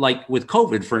because, like with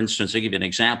COVID, for instance, I'll give you an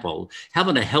example.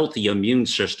 Having a healthy immune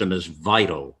system is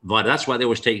vital. That's why they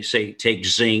always say take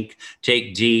zinc,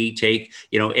 take D, take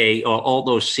A, all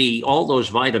those C, all those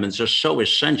vitamins are so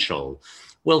essential.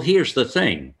 Well, here's the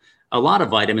thing. A lot of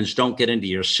vitamins don't get into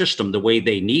your system the way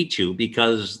they need to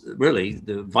because really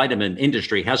the vitamin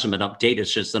industry hasn't been updated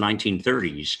since the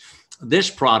 1930s.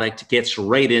 This product gets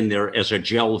right in there as a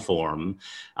gel form.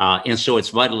 And so it's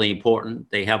vitally important.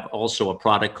 They have also a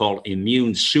product called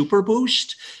Immune Super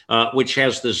Boost, which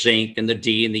has the zinc and the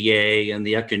D and the A and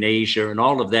the echinacea and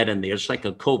all of that in there. It's like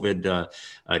a COVID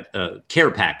care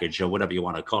package or whatever you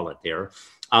want to call it there.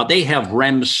 They have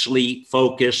REM sleep,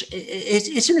 focus.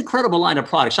 It's an incredible line of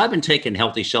products. I've been taking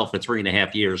Healthy Cell for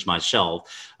 3.5 years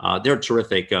myself. They're a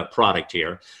terrific product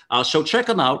here. So check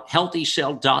them out,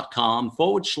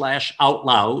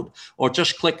 healthycell.com/outloud, or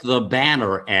just click the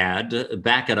banner ad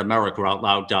back at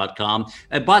AmericaOutloud.com.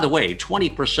 And by the way,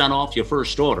 20% off your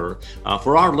first order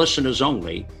for our listeners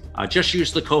only. Just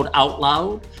use the code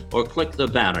OUTLOUD or click the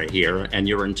banner here, and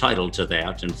you're entitled to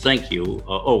that. And thank you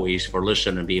always for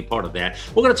listening and being part of that.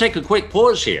 We're going to take a quick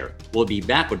pause here. We'll be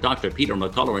back with Dr. Peter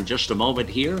McCullough in just a moment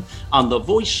here on The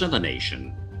Voice of the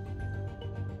Nation.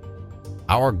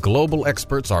 Our global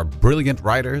experts are brilliant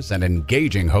writers and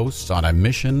engaging hosts on a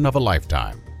mission of a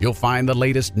lifetime. You'll find the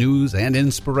latest news and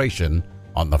inspiration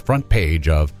on the front page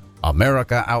of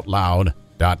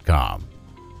AmericaOutloud.com.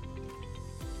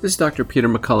 This is Dr. Peter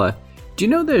McCullough. Do you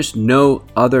know there's no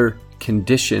other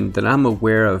condition that I'm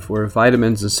aware of where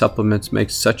vitamins and supplements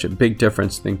make such a big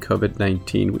difference than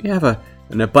COVID-19? We have an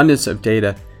abundance of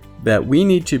data that we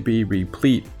need to be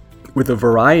replete with a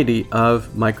variety of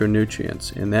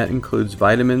micronutrients, and that includes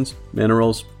vitamins,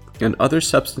 minerals, and other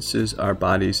substances our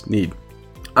bodies need.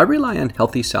 I rely on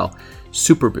Healthy Cell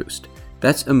Super Boost.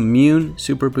 That's Immune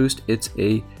Super Boost. It's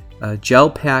a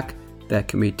gel pack that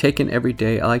can be taken every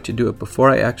day. I like to do it before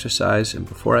I exercise and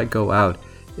before I go out.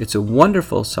 It's a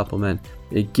wonderful supplement.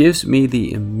 It gives me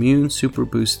the immune super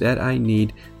boost that I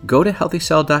need. Go to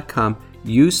healthycell.com,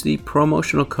 use the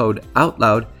promotional code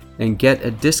OUTLOUD, and get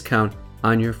a discount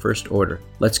on your first order.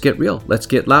 Let's get real. Let's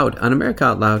get loud on America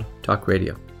Out Loud Talk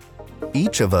Radio.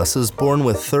 Each of us is born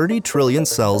with 30 trillion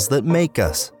cells that make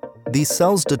us. These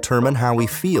cells determine how we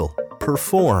feel,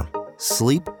 perform,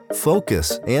 sleep,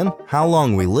 focus, and how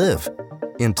long we live.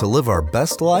 And to live our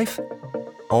best life,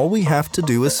 all we have to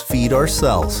do is feed our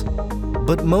cells.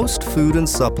 But most food and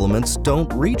supplements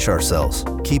don't reach our cells,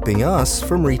 keeping us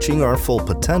from reaching our full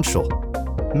potential.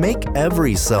 Make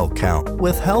every cell count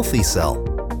with Healthy Cell.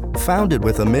 Founded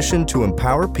with a mission to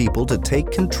empower people to take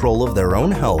control of their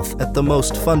own health at the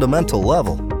most fundamental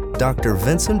level, Dr.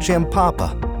 Vincent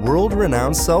Jampapa,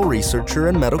 world-renowned cell researcher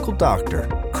and medical doctor,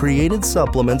 created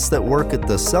supplements that work at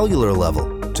the cellular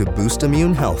level to boost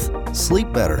immune health,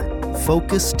 sleep better,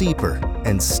 focus deeper,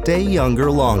 and stay younger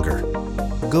longer.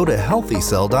 Go to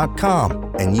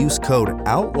healthycell.com and use code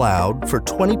OUTLOUD for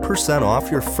 20% off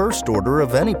your first order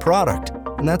of any product.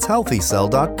 And that's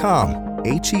healthycell.com.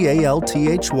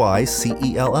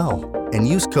 HEALTHYCELL, and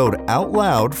use code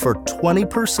OUTLOUD for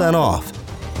 20% off.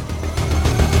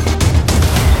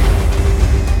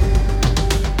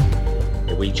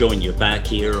 We join you back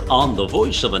here on The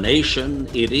Voice of a Nation.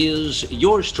 It is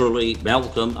yours truly,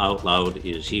 Malcolm Out Loud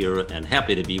is here, and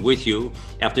happy to be with you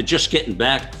after just getting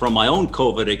back from my own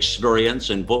COVID experience.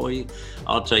 And boy,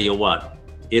 I'll tell you what,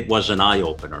 it was an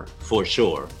eye-opener for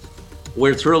sure.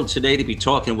 We're thrilled today to be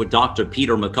talking with Dr.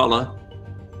 Peter McCullough.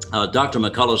 Dr.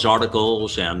 McCullough's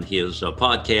articles and his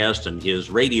podcast and his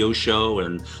radio show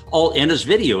and his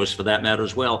videos for that matter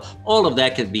as well. All of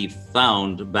that can be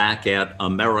found back at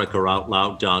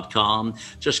AmericaOutloud.com.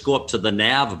 Just go up to the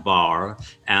nav bar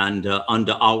and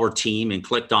under our team and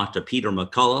click Dr. Peter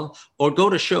McCullough, or go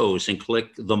to shows and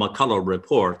click the McCullough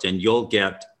Report, and you'll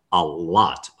get a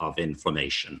lot of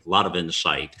information, a lot of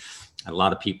insight. A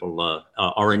lot of people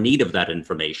are in need of that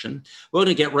information. We're going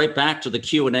to get right back to the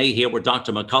Q&A here with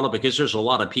Dr. McCullough, because there's a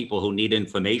lot of people who need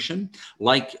information,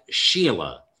 like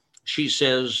Sheila. She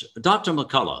says, Dr.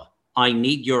 McCullough, I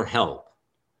need your help.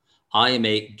 I am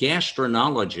a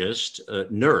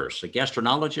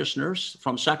gastroenterologist nurse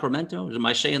from Sacramento. Am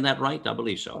I saying that right? I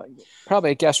believe so.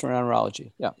 Probably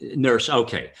gastroenterology, yeah. Nurse,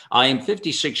 okay. I am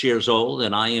 56 years old,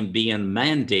 and I am being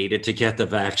mandated to get the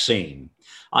vaccine.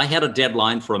 I had a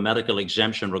deadline for a medical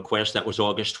exemption request that was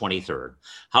August 23rd.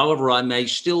 However, I may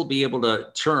still be able to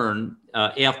turn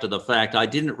after the fact. I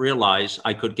didn't realize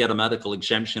I could get a medical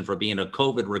exemption for being a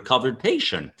COVID recovered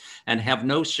patient and have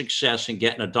no success in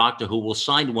getting a doctor who will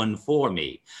sign one for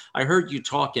me. I heard you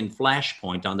talk in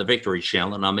Flashpoint on the Victory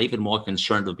Channel, and I'm even more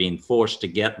concerned of being forced to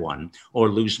get one or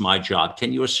lose my job.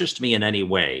 Can you assist me in any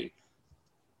way?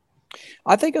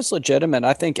 I think it's legitimate.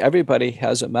 I think everybody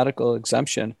has a medical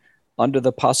exemption under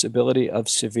the possibility of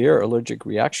severe allergic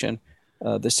reaction.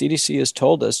 The CDC has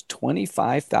told us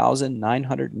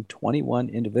 25,921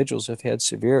 individuals have had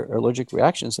severe allergic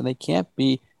reactions, and they can't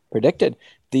be predicted.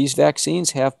 These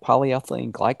vaccines have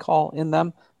polyethylene glycol in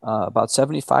them. About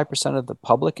 75% of the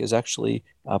public is actually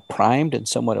primed and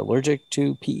somewhat allergic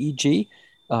to PEG.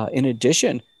 In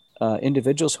addition,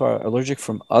 individuals who are allergic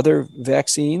from other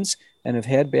vaccines and have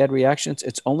had bad reactions,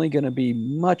 it's only going to be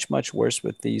much, much worse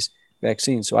with these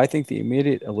vaccines. So I think the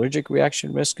immediate allergic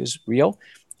reaction risk is real.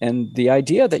 And the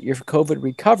idea that you're COVID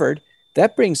recovered,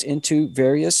 that brings into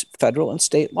various federal and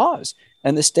state laws.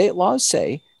 And the state laws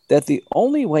say that the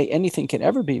only way anything can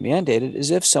ever be mandated is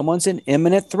if someone's an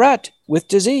imminent threat with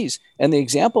disease. And the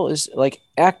example is like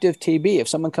active TB. If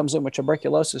someone comes in with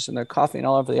tuberculosis and they're coughing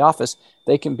all over the office,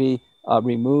 they can be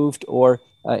removed, or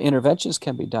interventions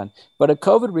can be done. But a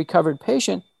COVID recovered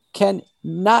patient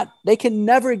they can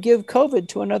never give COVID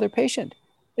to another patient.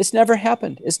 It's never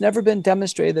happened. It's never been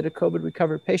demonstrated that a COVID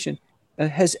recovered patient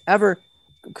has ever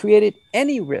created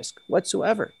any risk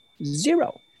whatsoever.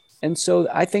 Zero. And so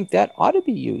I think that ought to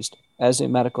be used as a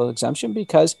medical exemption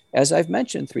because, as I've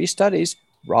mentioned, 3 studies,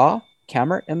 Raw,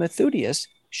 Kammer, and Methodius,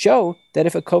 show that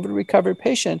if a COVID recovered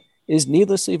patient is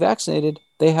needlessly vaccinated,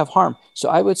 they have harm. So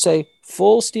I would say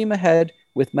full steam ahead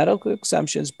with medical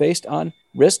exemptions based on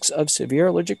risks of severe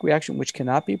allergic reaction, which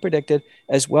cannot be predicted,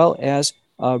 as well as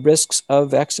risks of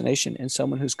vaccination in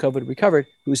someone who's COVID recovered,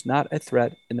 who's not a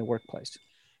threat in the workplace.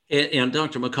 And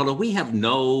Dr. McCullough, we have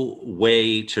no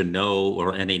way to know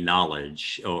or any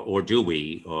knowledge, or do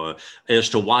we, as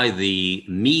to why the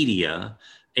media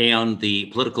and the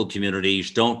political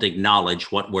communities don't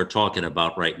acknowledge what we're talking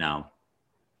about right now.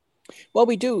 Well,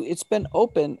 we do. It's been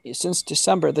open since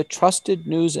December, the Trusted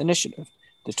News Initiative.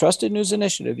 The Trusted News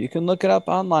Initiative, you can look it up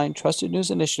online, Trusted News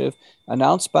Initiative,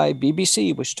 announced by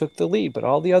BBC, which took the lead, but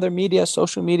all the other media,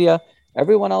 social media,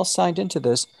 everyone else signed into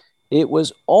this. It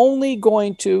was only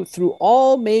going to, through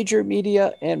all major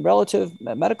media and relative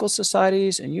medical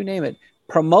societies, and you name it,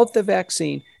 promote the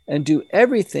vaccine and do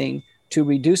everything to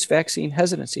reduce vaccine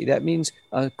hesitancy. That means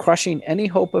crushing any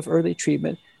hope of early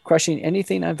treatment, crushing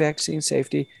anything on vaccine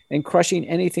safety, and crushing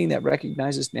anything that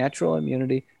recognizes natural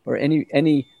immunity or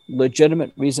any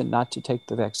legitimate reason not to take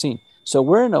the vaccine. So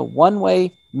we're in a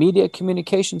one-way media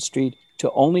communication street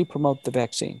to only promote the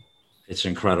vaccine. It's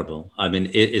incredible. I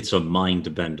mean, it's a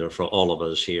mind bender for all of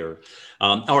us here.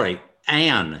 All right.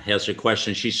 Anne has a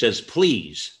question. She says,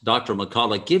 please, Dr.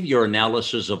 McCullough, give your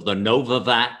analysis of the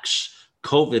Novavax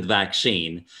COVID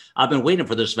vaccine. I've been waiting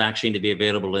for this vaccine to be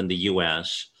available in the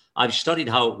U.S. I've studied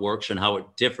how it works and how it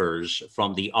differs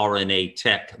from the RNA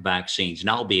tech vaccines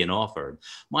now being offered.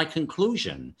 My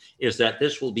conclusion is that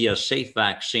this will be a safe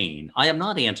vaccine. I am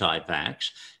not anti-vax,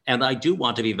 and I do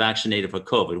want to be vaccinated for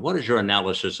COVID. What is your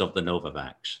analysis of the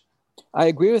Novavax? I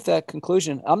agree with that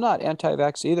conclusion. I'm not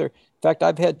anti-vax either. In fact,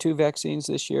 I've had 2 vaccines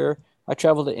this year. I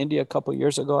traveled to India a couple of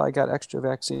years ago. I got extra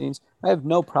vaccines. I have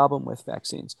no problem with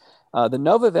vaccines. The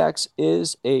Novavax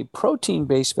is a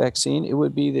protein-based vaccine. It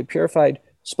would be the purified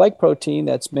spike protein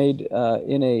that's made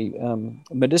in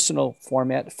a medicinal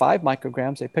format, 5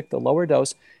 micrograms. They picked the lower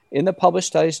dose. In the published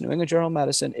studies, New England Journal of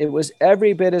Medicine, it was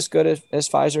every bit as good as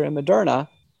Pfizer and Moderna.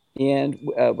 And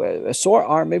a sore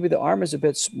arm, maybe the arm is a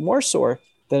bit more sore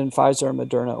than Pfizer or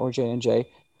Moderna or J&J,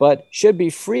 but should be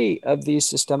free of these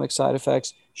systemic side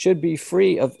effects, should be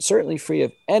certainly free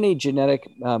of any genetic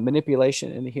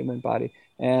manipulation in the human body.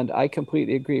 And I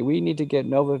completely agree. We need to get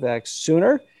Novavax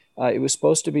sooner. It was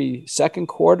supposed to be second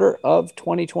quarter of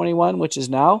 2021, which is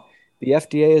now. The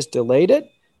FDA has delayed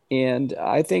it. And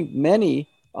I think many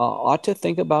ought to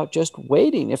think about just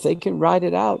waiting if they can ride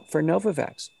it out for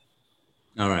Novavax.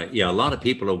 All right. Yeah, a lot of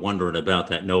people are wondering about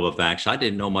that Novavax. I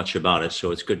didn't know much about it,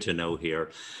 so it's good to know here.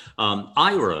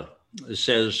 Ira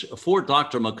says, for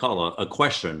Dr. McCullough, a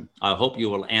question I hope you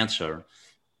will answer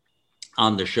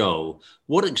on the show.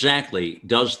 What exactly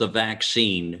does the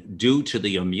vaccine do to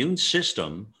the immune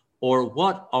system, or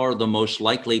what are the most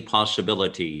likely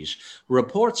possibilities?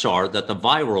 Reports are that the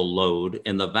viral load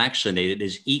in the vaccinated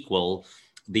is equal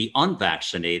the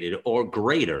unvaccinated or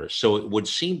greater. So it would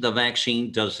seem the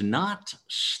vaccine does not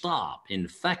stop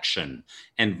infection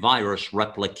and virus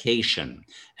replication.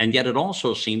 And yet it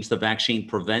also seems the vaccine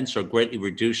prevents or greatly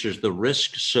reduces the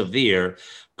risk severe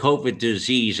COVID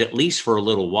disease, at least for a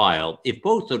little while. If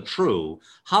both are true,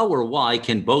 how or why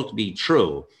can both be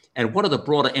true? And what are the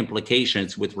broader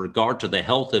implications with regard to the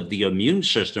health of the immune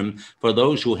system for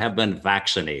those who have been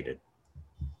vaccinated?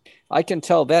 I can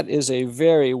tell that is a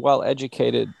very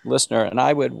well-educated listener, and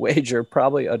I would wager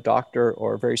probably a doctor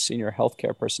or very senior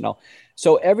healthcare personnel.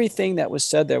 So everything that was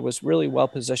said there was really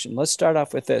well-positioned. Let's start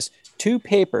off with this. 2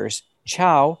 papers,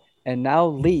 Chow and now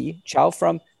Li, Chow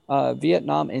from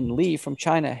Vietnam and Li from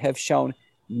China, have shown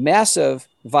massive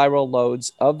viral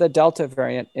loads of the Delta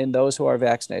variant in those who are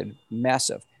vaccinated.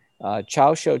 Massive.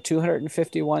 Chow showed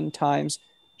 251 times.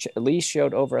 Li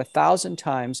showed over 1,000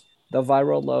 times the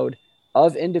viral load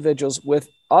of individuals with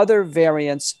other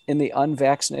variants in the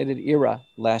unvaccinated era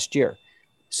last year.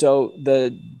 So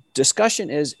the discussion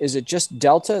is it just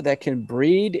Delta that can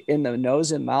breed in the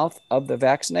nose and mouth of the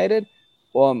vaccinated?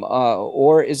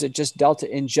 Or is it just Delta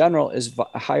in general is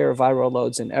higher viral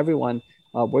loads in everyone?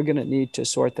 We're going to need to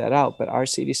sort that out. But our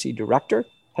CDC director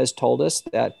has told us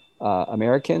that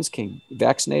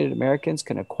vaccinated Americans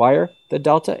can acquire the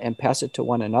Delta and pass it to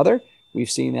one another.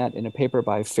 We've seen that in a paper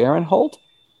by Fahrenholt.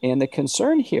 And the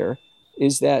concern here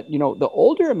is that, the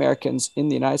older Americans in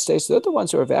the United States, they're the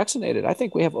ones who are vaccinated. I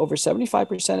think we have over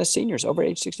 75% of seniors over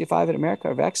age 65 in America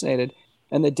are vaccinated.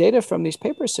 And the data from these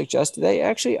papers suggest they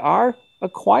actually are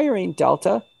acquiring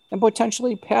Delta and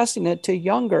potentially passing it to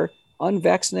younger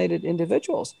unvaccinated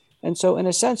individuals. And so in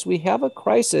a sense, we have a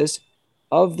crisis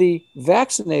of the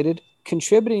vaccinated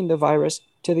contributing the virus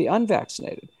to the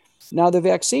unvaccinated. Now, the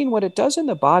vaccine, what it does in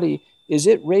the body is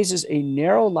it raises a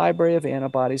narrow library of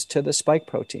antibodies to the spike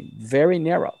protein, very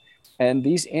narrow. And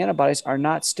these antibodies are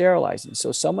not sterilizing.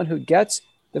 So someone who gets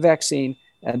the vaccine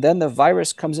and then the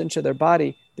virus comes into their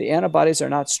body, the antibodies are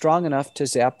not strong enough to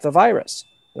zap the virus.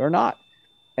 They're not.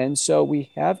 And so we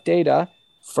have data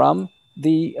from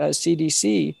the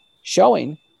CDC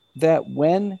showing that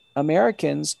when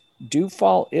Americans do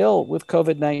fall ill with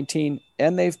COVID-19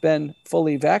 and they've been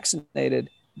fully vaccinated,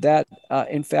 that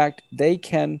in fact they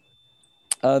can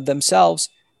themselves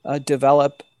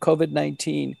develop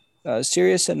COVID-19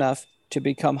 serious enough to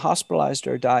become hospitalized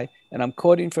or die. And I'm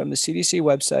quoting from the CDC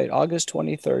website, August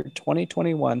 23rd,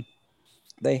 2021.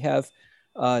 They have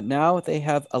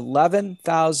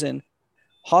 11,000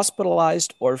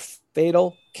 hospitalized or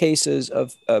fatal cases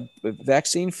of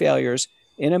vaccine failures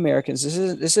in Americans.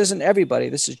 This isn't everybody.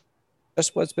 This is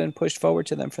just what's been pushed forward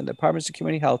to them from the Departments of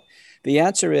Community Health. The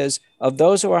answer is, of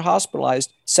those who are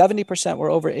hospitalized, 70% were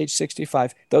over age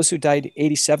 65. Those who died,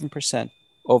 87%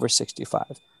 over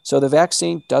 65. So the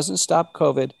vaccine doesn't stop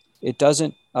COVID. It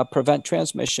doesn't prevent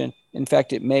transmission. In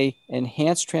fact, it may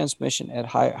enhance transmission at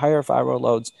higher viral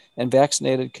loads, and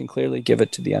vaccinated can clearly give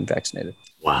it to the unvaccinated.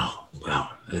 Wow.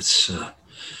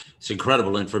 It's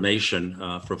incredible information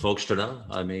for folks to know.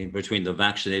 I mean, between the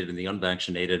vaccinated and the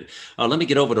unvaccinated. Let me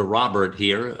get over to Robert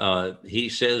here. He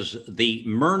says the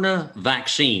Myrna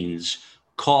vaccines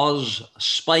cause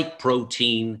spike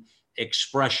protein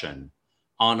expression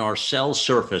on our cell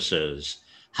surfaces.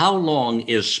 How long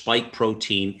is spike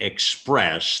protein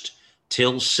expressed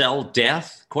till cell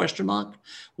death? ?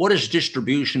 What is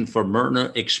distribution for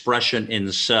Myrna expression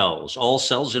in cells? All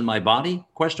cells in my body? ?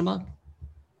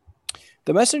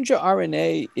 The messenger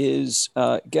RNA is,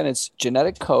 again, it's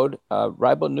genetic code,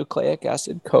 ribonucleic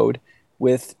acid code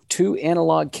with 2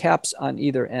 analog caps on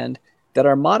either end that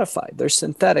are modified. They're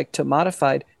synthetic to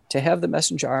modified to have the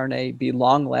messenger RNA be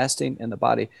long-lasting in the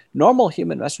body. Normal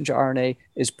human messenger RNA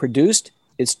is produced,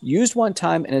 it's used one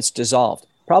time, and it's dissolved.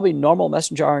 Probably normal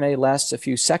messenger RNA lasts a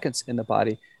few seconds in the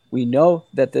body. We know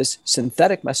that this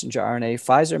synthetic messenger RNA,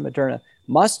 Pfizer, Moderna,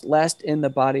 must last in the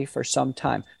body for some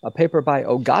time. A paper by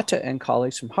Ogata and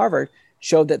colleagues from Harvard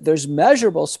showed that there's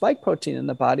measurable spike protein in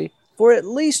the body for at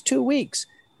least 2 weeks.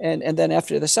 And then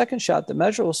after the second shot, the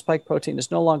measurable spike protein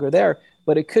is no longer there,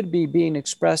 but it could be being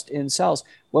expressed in cells.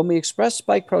 When we express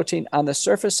spike protein on the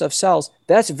surface of cells,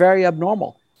 that's very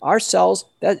abnormal. Our cells,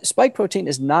 that spike protein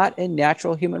is not a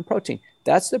natural human protein.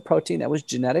 That's the protein that was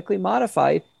genetically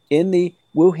modified in the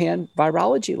Wuhan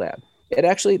virology lab.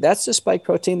 That's the spike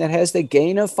protein that has the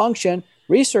gain of function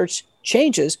research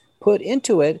changes put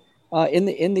into it in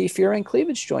the furin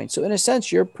cleavage joint. So in a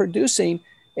sense, you're producing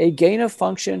a gain of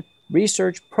function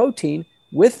research protein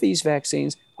with these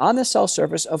vaccines on the cell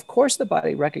surface. Of course, the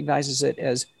body recognizes it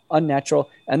as unnatural,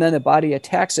 and then the body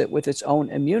attacks it with its own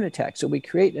immune attack. So we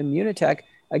create an immune attack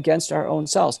against our own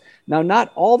cells. Now,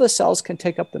 not all the cells can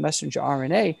take up the messenger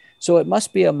RNA, so it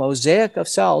must be a mosaic of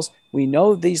cells. We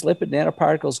know these lipid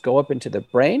nanoparticles go up into the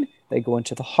brain, they go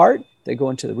into the heart, they go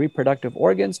into the reproductive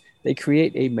organs. They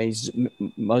create a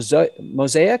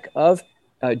mosaic of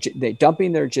they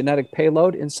dumping their genetic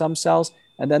payload in some cells,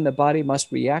 and then the body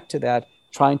must react to that,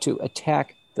 trying to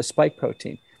attack the spike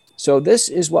protein. So this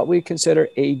is what we consider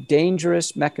a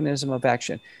dangerous mechanism of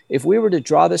action. If we were to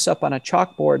draw this up on a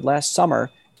chalkboard last summer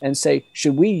and say,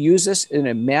 should we use this in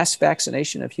a mass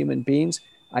vaccination of human beings?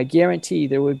 I guarantee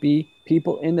there would be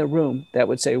people in the room that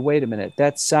would say, wait a minute,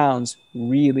 that sounds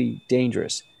really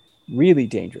dangerous, really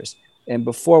dangerous. And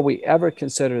before we ever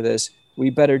consider this, we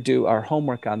better do our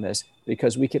homework on this,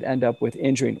 because we could end up with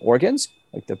injuring organs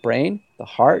like the brain, the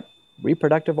heart,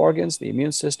 reproductive organs, the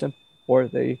immune system, or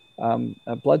the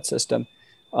blood system.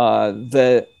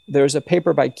 There's a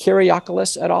paper by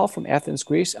Kyriakoulis et al. From Athens,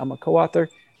 Greece. I'm a co-author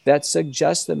that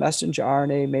suggests the messenger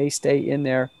RNA may stay in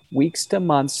there weeks to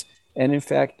months. And in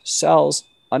fact, cells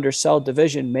under cell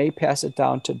division may pass it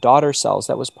down to daughter cells.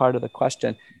 That was part of the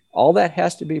question. All that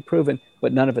has to be proven,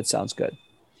 but none of it sounds good.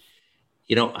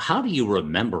 You know, how do you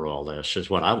remember all this is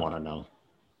what I want to know.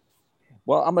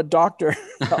 Well, I'm a doctor,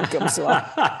 Malcolm, so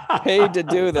I'm paid to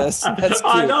do this. That's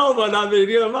cute. I know, but I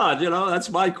mean, that's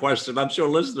my question. I'm sure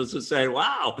listeners are saying,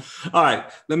 wow. All right,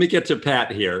 let me get to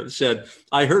Pat here. It said,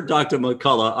 I heard Dr.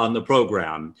 McCullough on the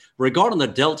program regarding the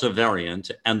Delta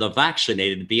variant and the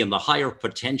vaccinated being the higher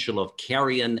potential of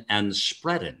carrying and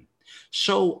spreading.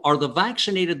 So are the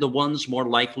vaccinated the ones more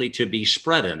likely to be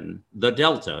spreading the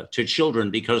Delta to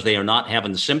children because they are not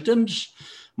having symptoms?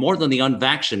 More than the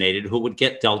unvaccinated who would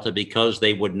get Delta because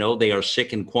they would know they are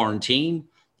sick in quarantine?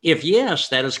 If yes,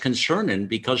 that is concerning,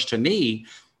 because to me,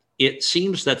 it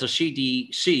seems that the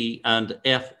CDC and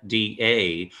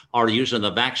FDA are using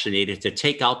the vaccinated to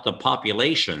take out the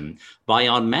population by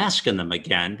unmasking them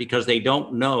again because they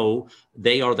don't know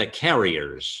they are the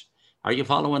carriers. Are you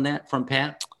following that from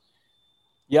Pat?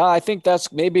 Yeah, I think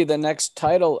that's maybe the next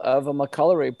title of a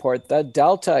McCullough report, the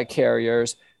Delta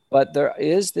carriers. But there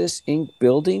is this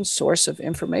building source of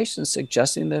information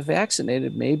suggesting the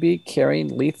vaccinated may be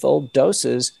carrying lethal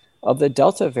doses of the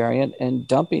Delta variant and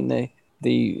dumping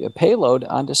the payload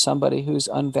onto somebody who's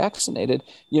unvaccinated.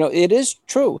 You know, it is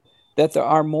true that there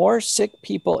are more sick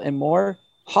people and more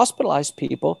hospitalized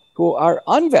people who are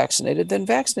unvaccinated than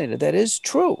vaccinated. That is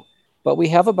true. But we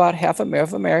have about half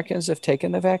of Americans have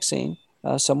taken the vaccine,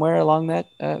 somewhere along that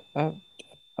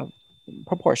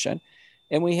proportion.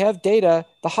 And we have data,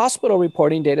 the hospital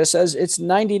reporting data says it's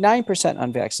 99%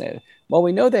 unvaccinated. Well,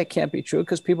 we know that can't be true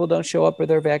because people don't show up with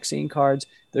their vaccine cards.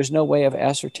 There's no way of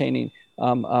ascertaining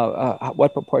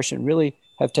what proportion really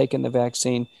have taken the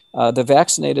vaccine. The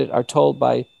vaccinated are told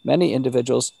by many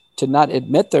individuals to not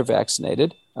admit they're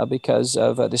vaccinated because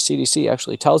of the CDC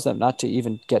actually tells them not to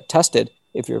even get tested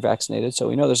if you're vaccinated. So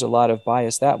we know there's a lot of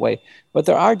bias that way. But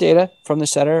there are data from the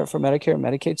Center for Medicare and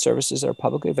Medicaid Services that are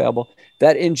publicly available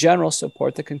that in general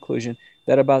support the conclusion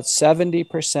that about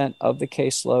 70% of the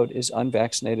caseload is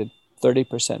unvaccinated,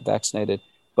 30% vaccinated.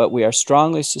 But we are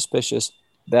strongly suspicious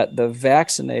that the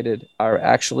vaccinated are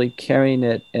actually carrying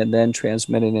it and then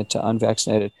transmitting it to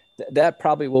unvaccinated. That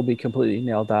probably will be completely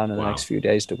nailed down in the next few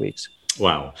days to weeks.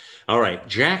 Wow. All right.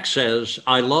 Jack says,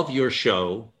 I love your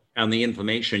show and the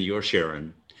information you're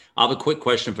sharing. I have a quick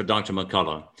question for Dr.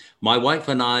 McCullough. My wife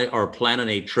and I are planning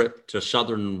a trip to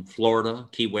southern Florida,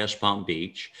 Key West, Palm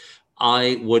Beach.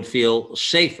 I would feel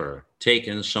safer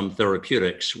taking some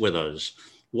therapeutics with us.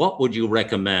 What would you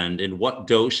recommend, and what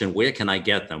dose, and where can I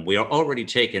get them? We are already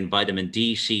taking vitamin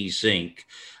D, C, zinc,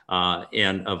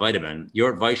 and a vitamin.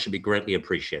 Your advice should be greatly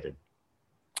appreciated.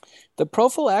 The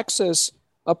prophylaxis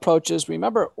approaches,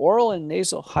 remember, oral and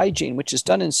nasal hygiene, which is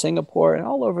done in Singapore and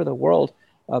all over the world,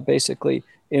 basically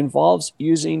involves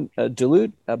using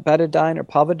dilute betadine or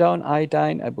povidone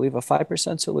iodine, I believe a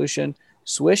 5% solution,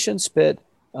 swish and spit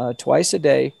twice a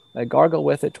day. I gargle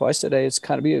with it twice a day.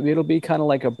 It'll be kind of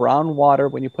like a brown water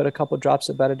when you put a couple drops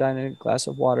of betadine in a glass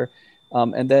of water.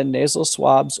 And then nasal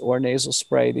swabs or nasal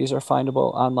spray. These are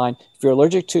findable online. If you're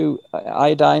allergic to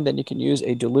iodine, then you can use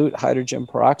a dilute hydrogen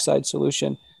peroxide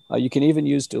solution. You can even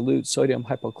use dilute sodium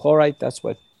hypochlorite. That's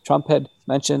what Trump had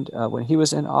mentioned when he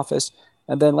was in office.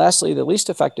 And then lastly, the least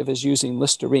effective is using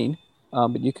Listerine.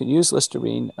 But you can use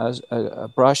Listerine as a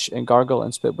brush and gargle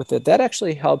and spit with it. That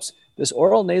actually helps. This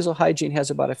oral nasal hygiene has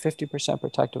about a 50%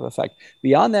 protective effect.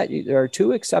 Beyond that, there are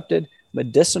two accepted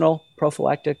medicinal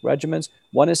prophylactic regimens.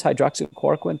 One is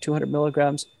hydroxychloroquine, 200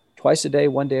 milligrams twice a day,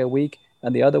 1 day a week.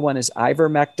 And the other one is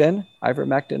ivermectin.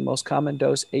 Ivermectin, most common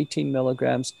dose, 18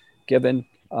 milligrams given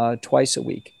twice a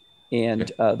week.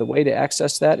 And the way to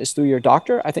access that is through your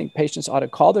doctor. I think patients ought to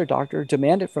call their doctor,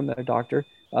 demand it from their doctor,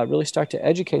 really start to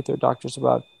educate their doctors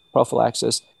about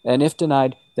prophylaxis. And if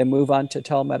denied, then move on to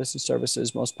telemedicine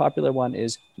services. Most popular one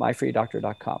is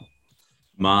myfreedoctor.com.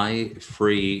 My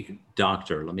Free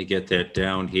Doctor. Let me get that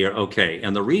down here. Okay.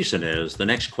 And the reason is the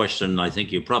next question, I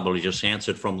think you probably just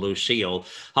answered from Lucille.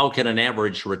 How can an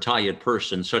average retired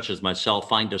person such as myself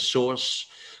find a source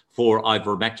for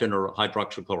ivermectin or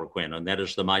hydroxychloroquine? And that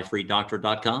is the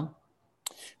myfreedoctor.com.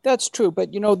 That's true.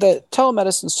 But, the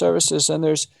telemedicine services, and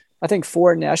there's, I think,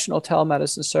 4 national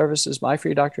telemedicine services,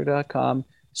 myfreedoctor.com,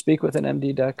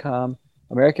 speakwithanmd.com,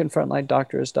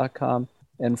 americanfrontlinedoctors.com,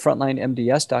 and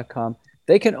frontlinemds.com.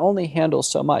 They can only handle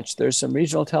so much. There's some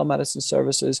regional telemedicine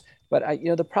services, but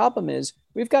the problem is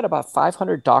we've got about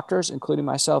 500 doctors, including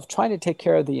myself, trying to take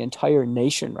care of the entire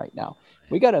nation right now.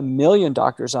 We got 1 million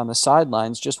doctors on the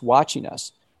sidelines just watching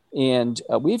us, and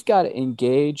we've got to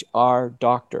engage our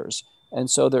doctors. And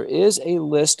so there is a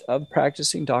list of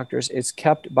practicing doctors. It's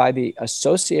kept by the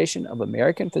Association of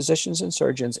American Physicians and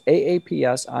Surgeons,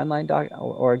 AAPS,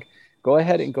 online.org. Go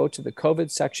ahead and go to the COVID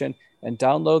section and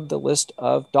download the list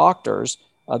of doctors.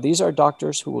 These are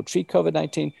doctors who will treat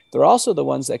COVID-19. They're also the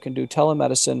ones that can do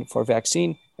telemedicine for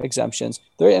vaccine exemptions.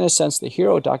 They're, in a sense, the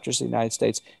hero doctors of the United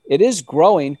States. It is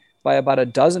growing by about a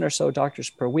dozen or so doctors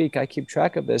per week. I keep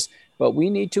track of this, but we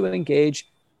need to engage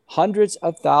hundreds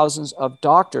of thousands of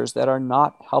doctors that are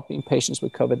not helping patients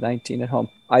with COVID-19 at home,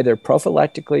 either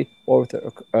prophylactically or with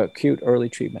acute early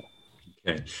treatment.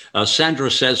 Okay.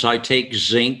 Sandra says, I take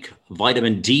zinc,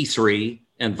 vitamin D3,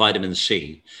 and vitamin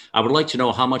C. I would like to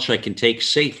know how much I can take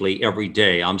safely every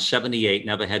day. I'm 78,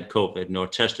 never had COVID, nor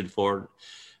tested for it,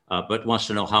 but wants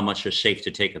to know how much is safe to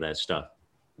take of that stuff.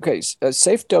 Okay,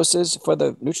 safe doses for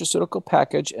the nutraceutical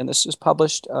package, and this is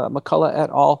published, McCullough et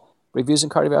al., Reviews in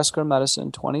Cardiovascular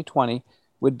Medicine 2020,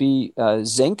 would be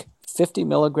zinc, 50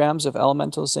 milligrams of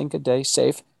elemental zinc a day,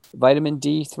 safe. Vitamin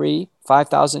D3,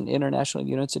 5,000 international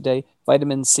units a day.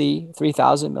 Vitamin C,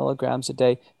 3,000 milligrams a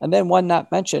day. And then one not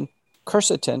mentioned,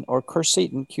 quercetin or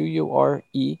quercetin,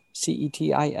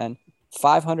 Quercetin,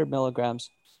 500 milligrams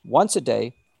once a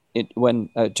day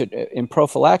in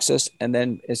prophylaxis, and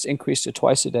then it's increased to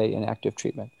twice a day in active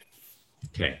treatment.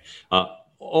 Okay.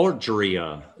 Audrey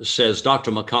says,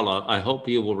 Dr. McCullough, I hope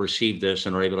you will receive this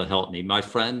and are able to help me. My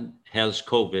friend has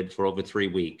COVID for over 3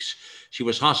 weeks. She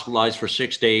was hospitalized for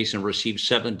 6 days and received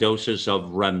 7 doses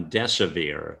of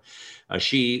remdesivir.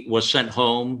 She was sent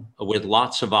home with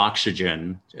lots of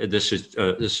oxygen. This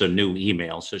is a new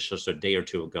email, so it's just a day or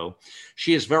two ago.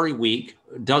 She is very weak,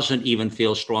 doesn't even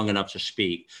feel strong enough to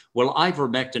speak. Will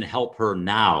ivermectin help her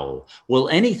now? Will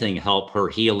anything help her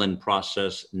heal and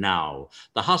process now?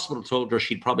 The hospital told her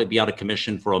she'd probably be out of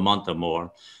commission for a month or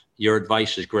more. Your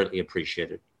advice is greatly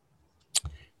appreciated.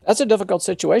 That's a difficult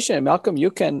situation. Malcolm, you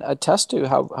can attest to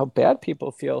how bad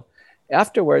people feel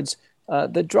afterwards.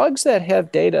 The drugs that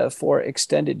have data for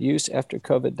extended use after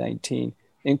COVID-19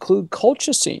 include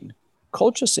colchicine.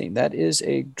 Colchicine, that is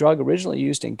a drug originally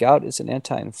used in gout. It's an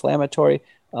anti-inflammatory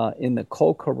in the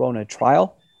co-corona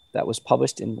trial that was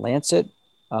published in Lancet,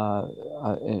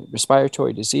 in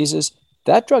respiratory diseases.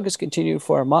 That drug is continued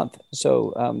for a month.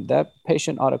 So that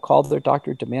patient ought to call their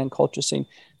doctor, demand colchicine.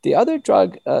 The other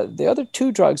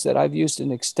two drugs that I've used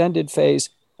in extended phase,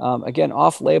 again,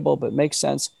 off-label, but makes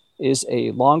sense, is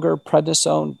a longer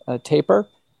prednisone taper,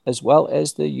 as well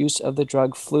as the use of the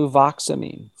drug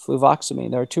fluvoxamine. Fluvoxamine,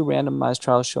 there are 2 randomized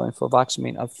trials showing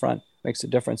fluvoxamine up front makes a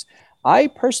difference. I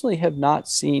personally have not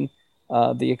seen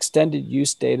the extended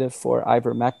use data for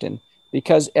ivermectin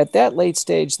because at that late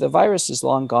stage, the virus is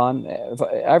long gone.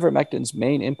 Ivermectin's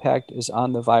main impact is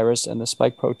on the virus and the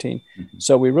spike protein. Mm-hmm.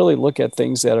 So we really look at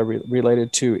things that are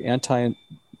related to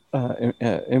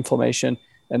anti-inflammation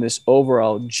and this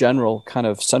overall general kind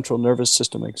of central nervous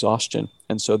system exhaustion.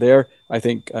 And so there, I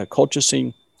think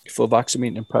colchicine,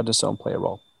 fluvoxamine, and prednisone play a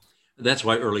role. That's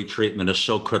why early treatment is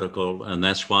so critical, and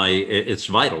that's why it's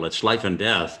vital. It's life and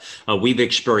death. We've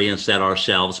experienced that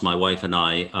ourselves, my wife and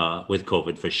I, with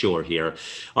COVID for sure here.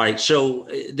 All right, so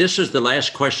this is the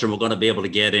last question we're going to be able to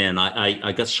get in.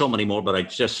 I got so many more, but I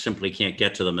just simply can't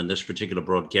get to them in this particular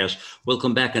broadcast. We'll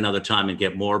come back another time and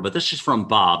get more, but this is from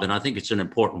Bob, and I think it's an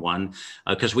important one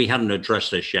because we hadn't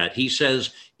addressed this yet. He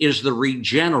says, is the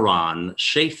Regeneron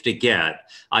safe to get?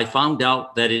 I found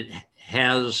out that it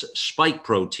has spike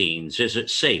proteins. Is it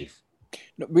safe?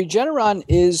 Regeneron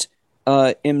is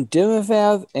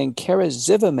imdimivab and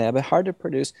carazivimab, hard to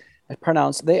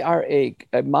pronounce. They are a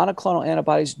monoclonal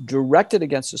antibodies directed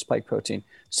against the spike protein.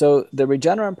 So the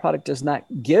Regeneron product does not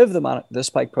give the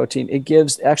spike protein. It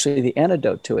gives actually the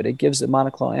antidote to it. It gives the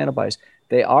monoclonal antibodies.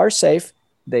 They are safe.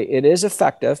 It is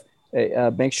effective.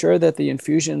 Make sure that the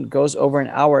infusion goes over an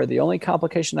hour. The only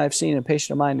complication I've seen in a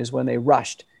patient of mine is when they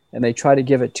rushed and they tried to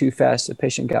give it too fast. The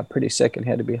patient got pretty sick and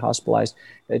had to be hospitalized.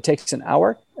 It takes an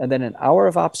hour and then an hour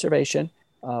of observation.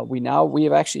 We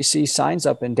have actually see signs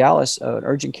up in Dallas,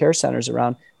 urgent care centers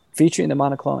around featuring the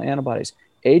monoclonal antibodies.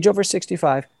 Age over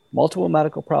 65, multiple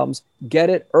medical problems, get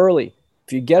it early.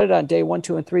 If you get it on day 1,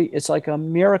 2, and 3, it's like a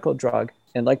miracle drug.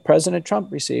 And like President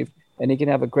Trump received, and he can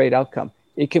have a great outcome.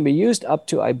 It can be used up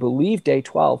to, I believe, day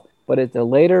 12, but as the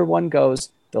later one goes,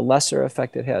 the lesser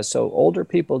effect it has. So older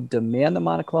people demand the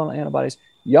monoclonal antibodies.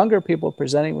 Younger people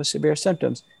presenting with severe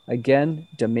symptoms, again,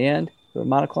 demand the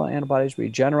monoclonal antibodies.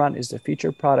 Regeneron is the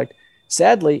featured product.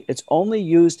 Sadly, it's only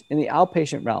used in the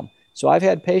outpatient realm. So I've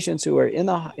had patients who are in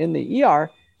the ER,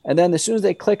 and then as soon as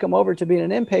they click them over to being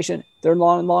an inpatient, they're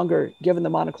no longer given the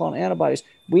monoclonal antibodies.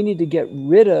 We need to get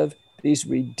rid of these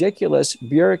ridiculous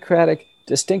bureaucratic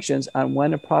distinctions on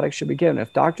when a product should be given.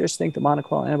 If doctors think the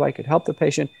monoclonal antibody could help the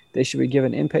patient, they should be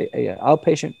given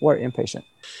outpatient or inpatient.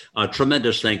 A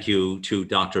tremendous thank you to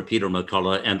Dr. Peter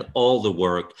McCullough and all the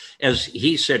work. As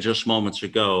he said just moments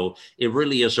ago, it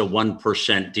really is a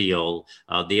 1% deal.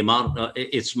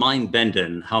 It's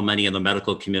mind-bending how many in the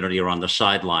medical community are on the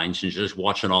sidelines and just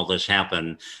watching all this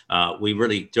happen. We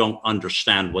really don't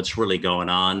understand what's really going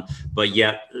on, but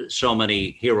yet so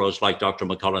many heroes like Dr.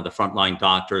 McCullough, the frontline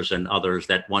doctors and others,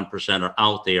 that 1% are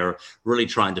out there really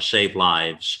trying to save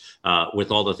lives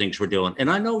with all the things we're doing. And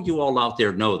I know you all out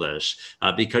there know this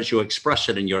because you express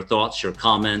it in your thoughts, your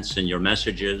comments, and your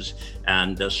messages.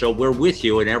 And so we're with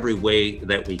you in every way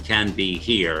that we can be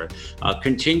here.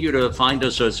 Continue to find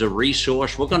us as a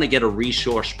resource. We're going to get a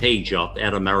resource page up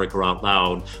at America Out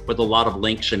Loud with a lot of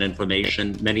links and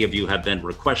information. Many of you have been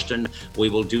requesting. We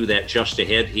will do that just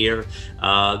ahead here.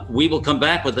 We will come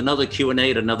back with another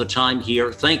Q&A at another time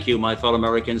here. Thank you, my fellow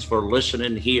Americans, for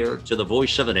listening here to the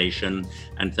Voice of a Nation.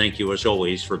 And thank you, as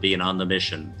always, for being on the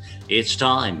mission. It's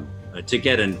time to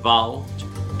get involved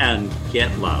and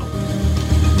get loud.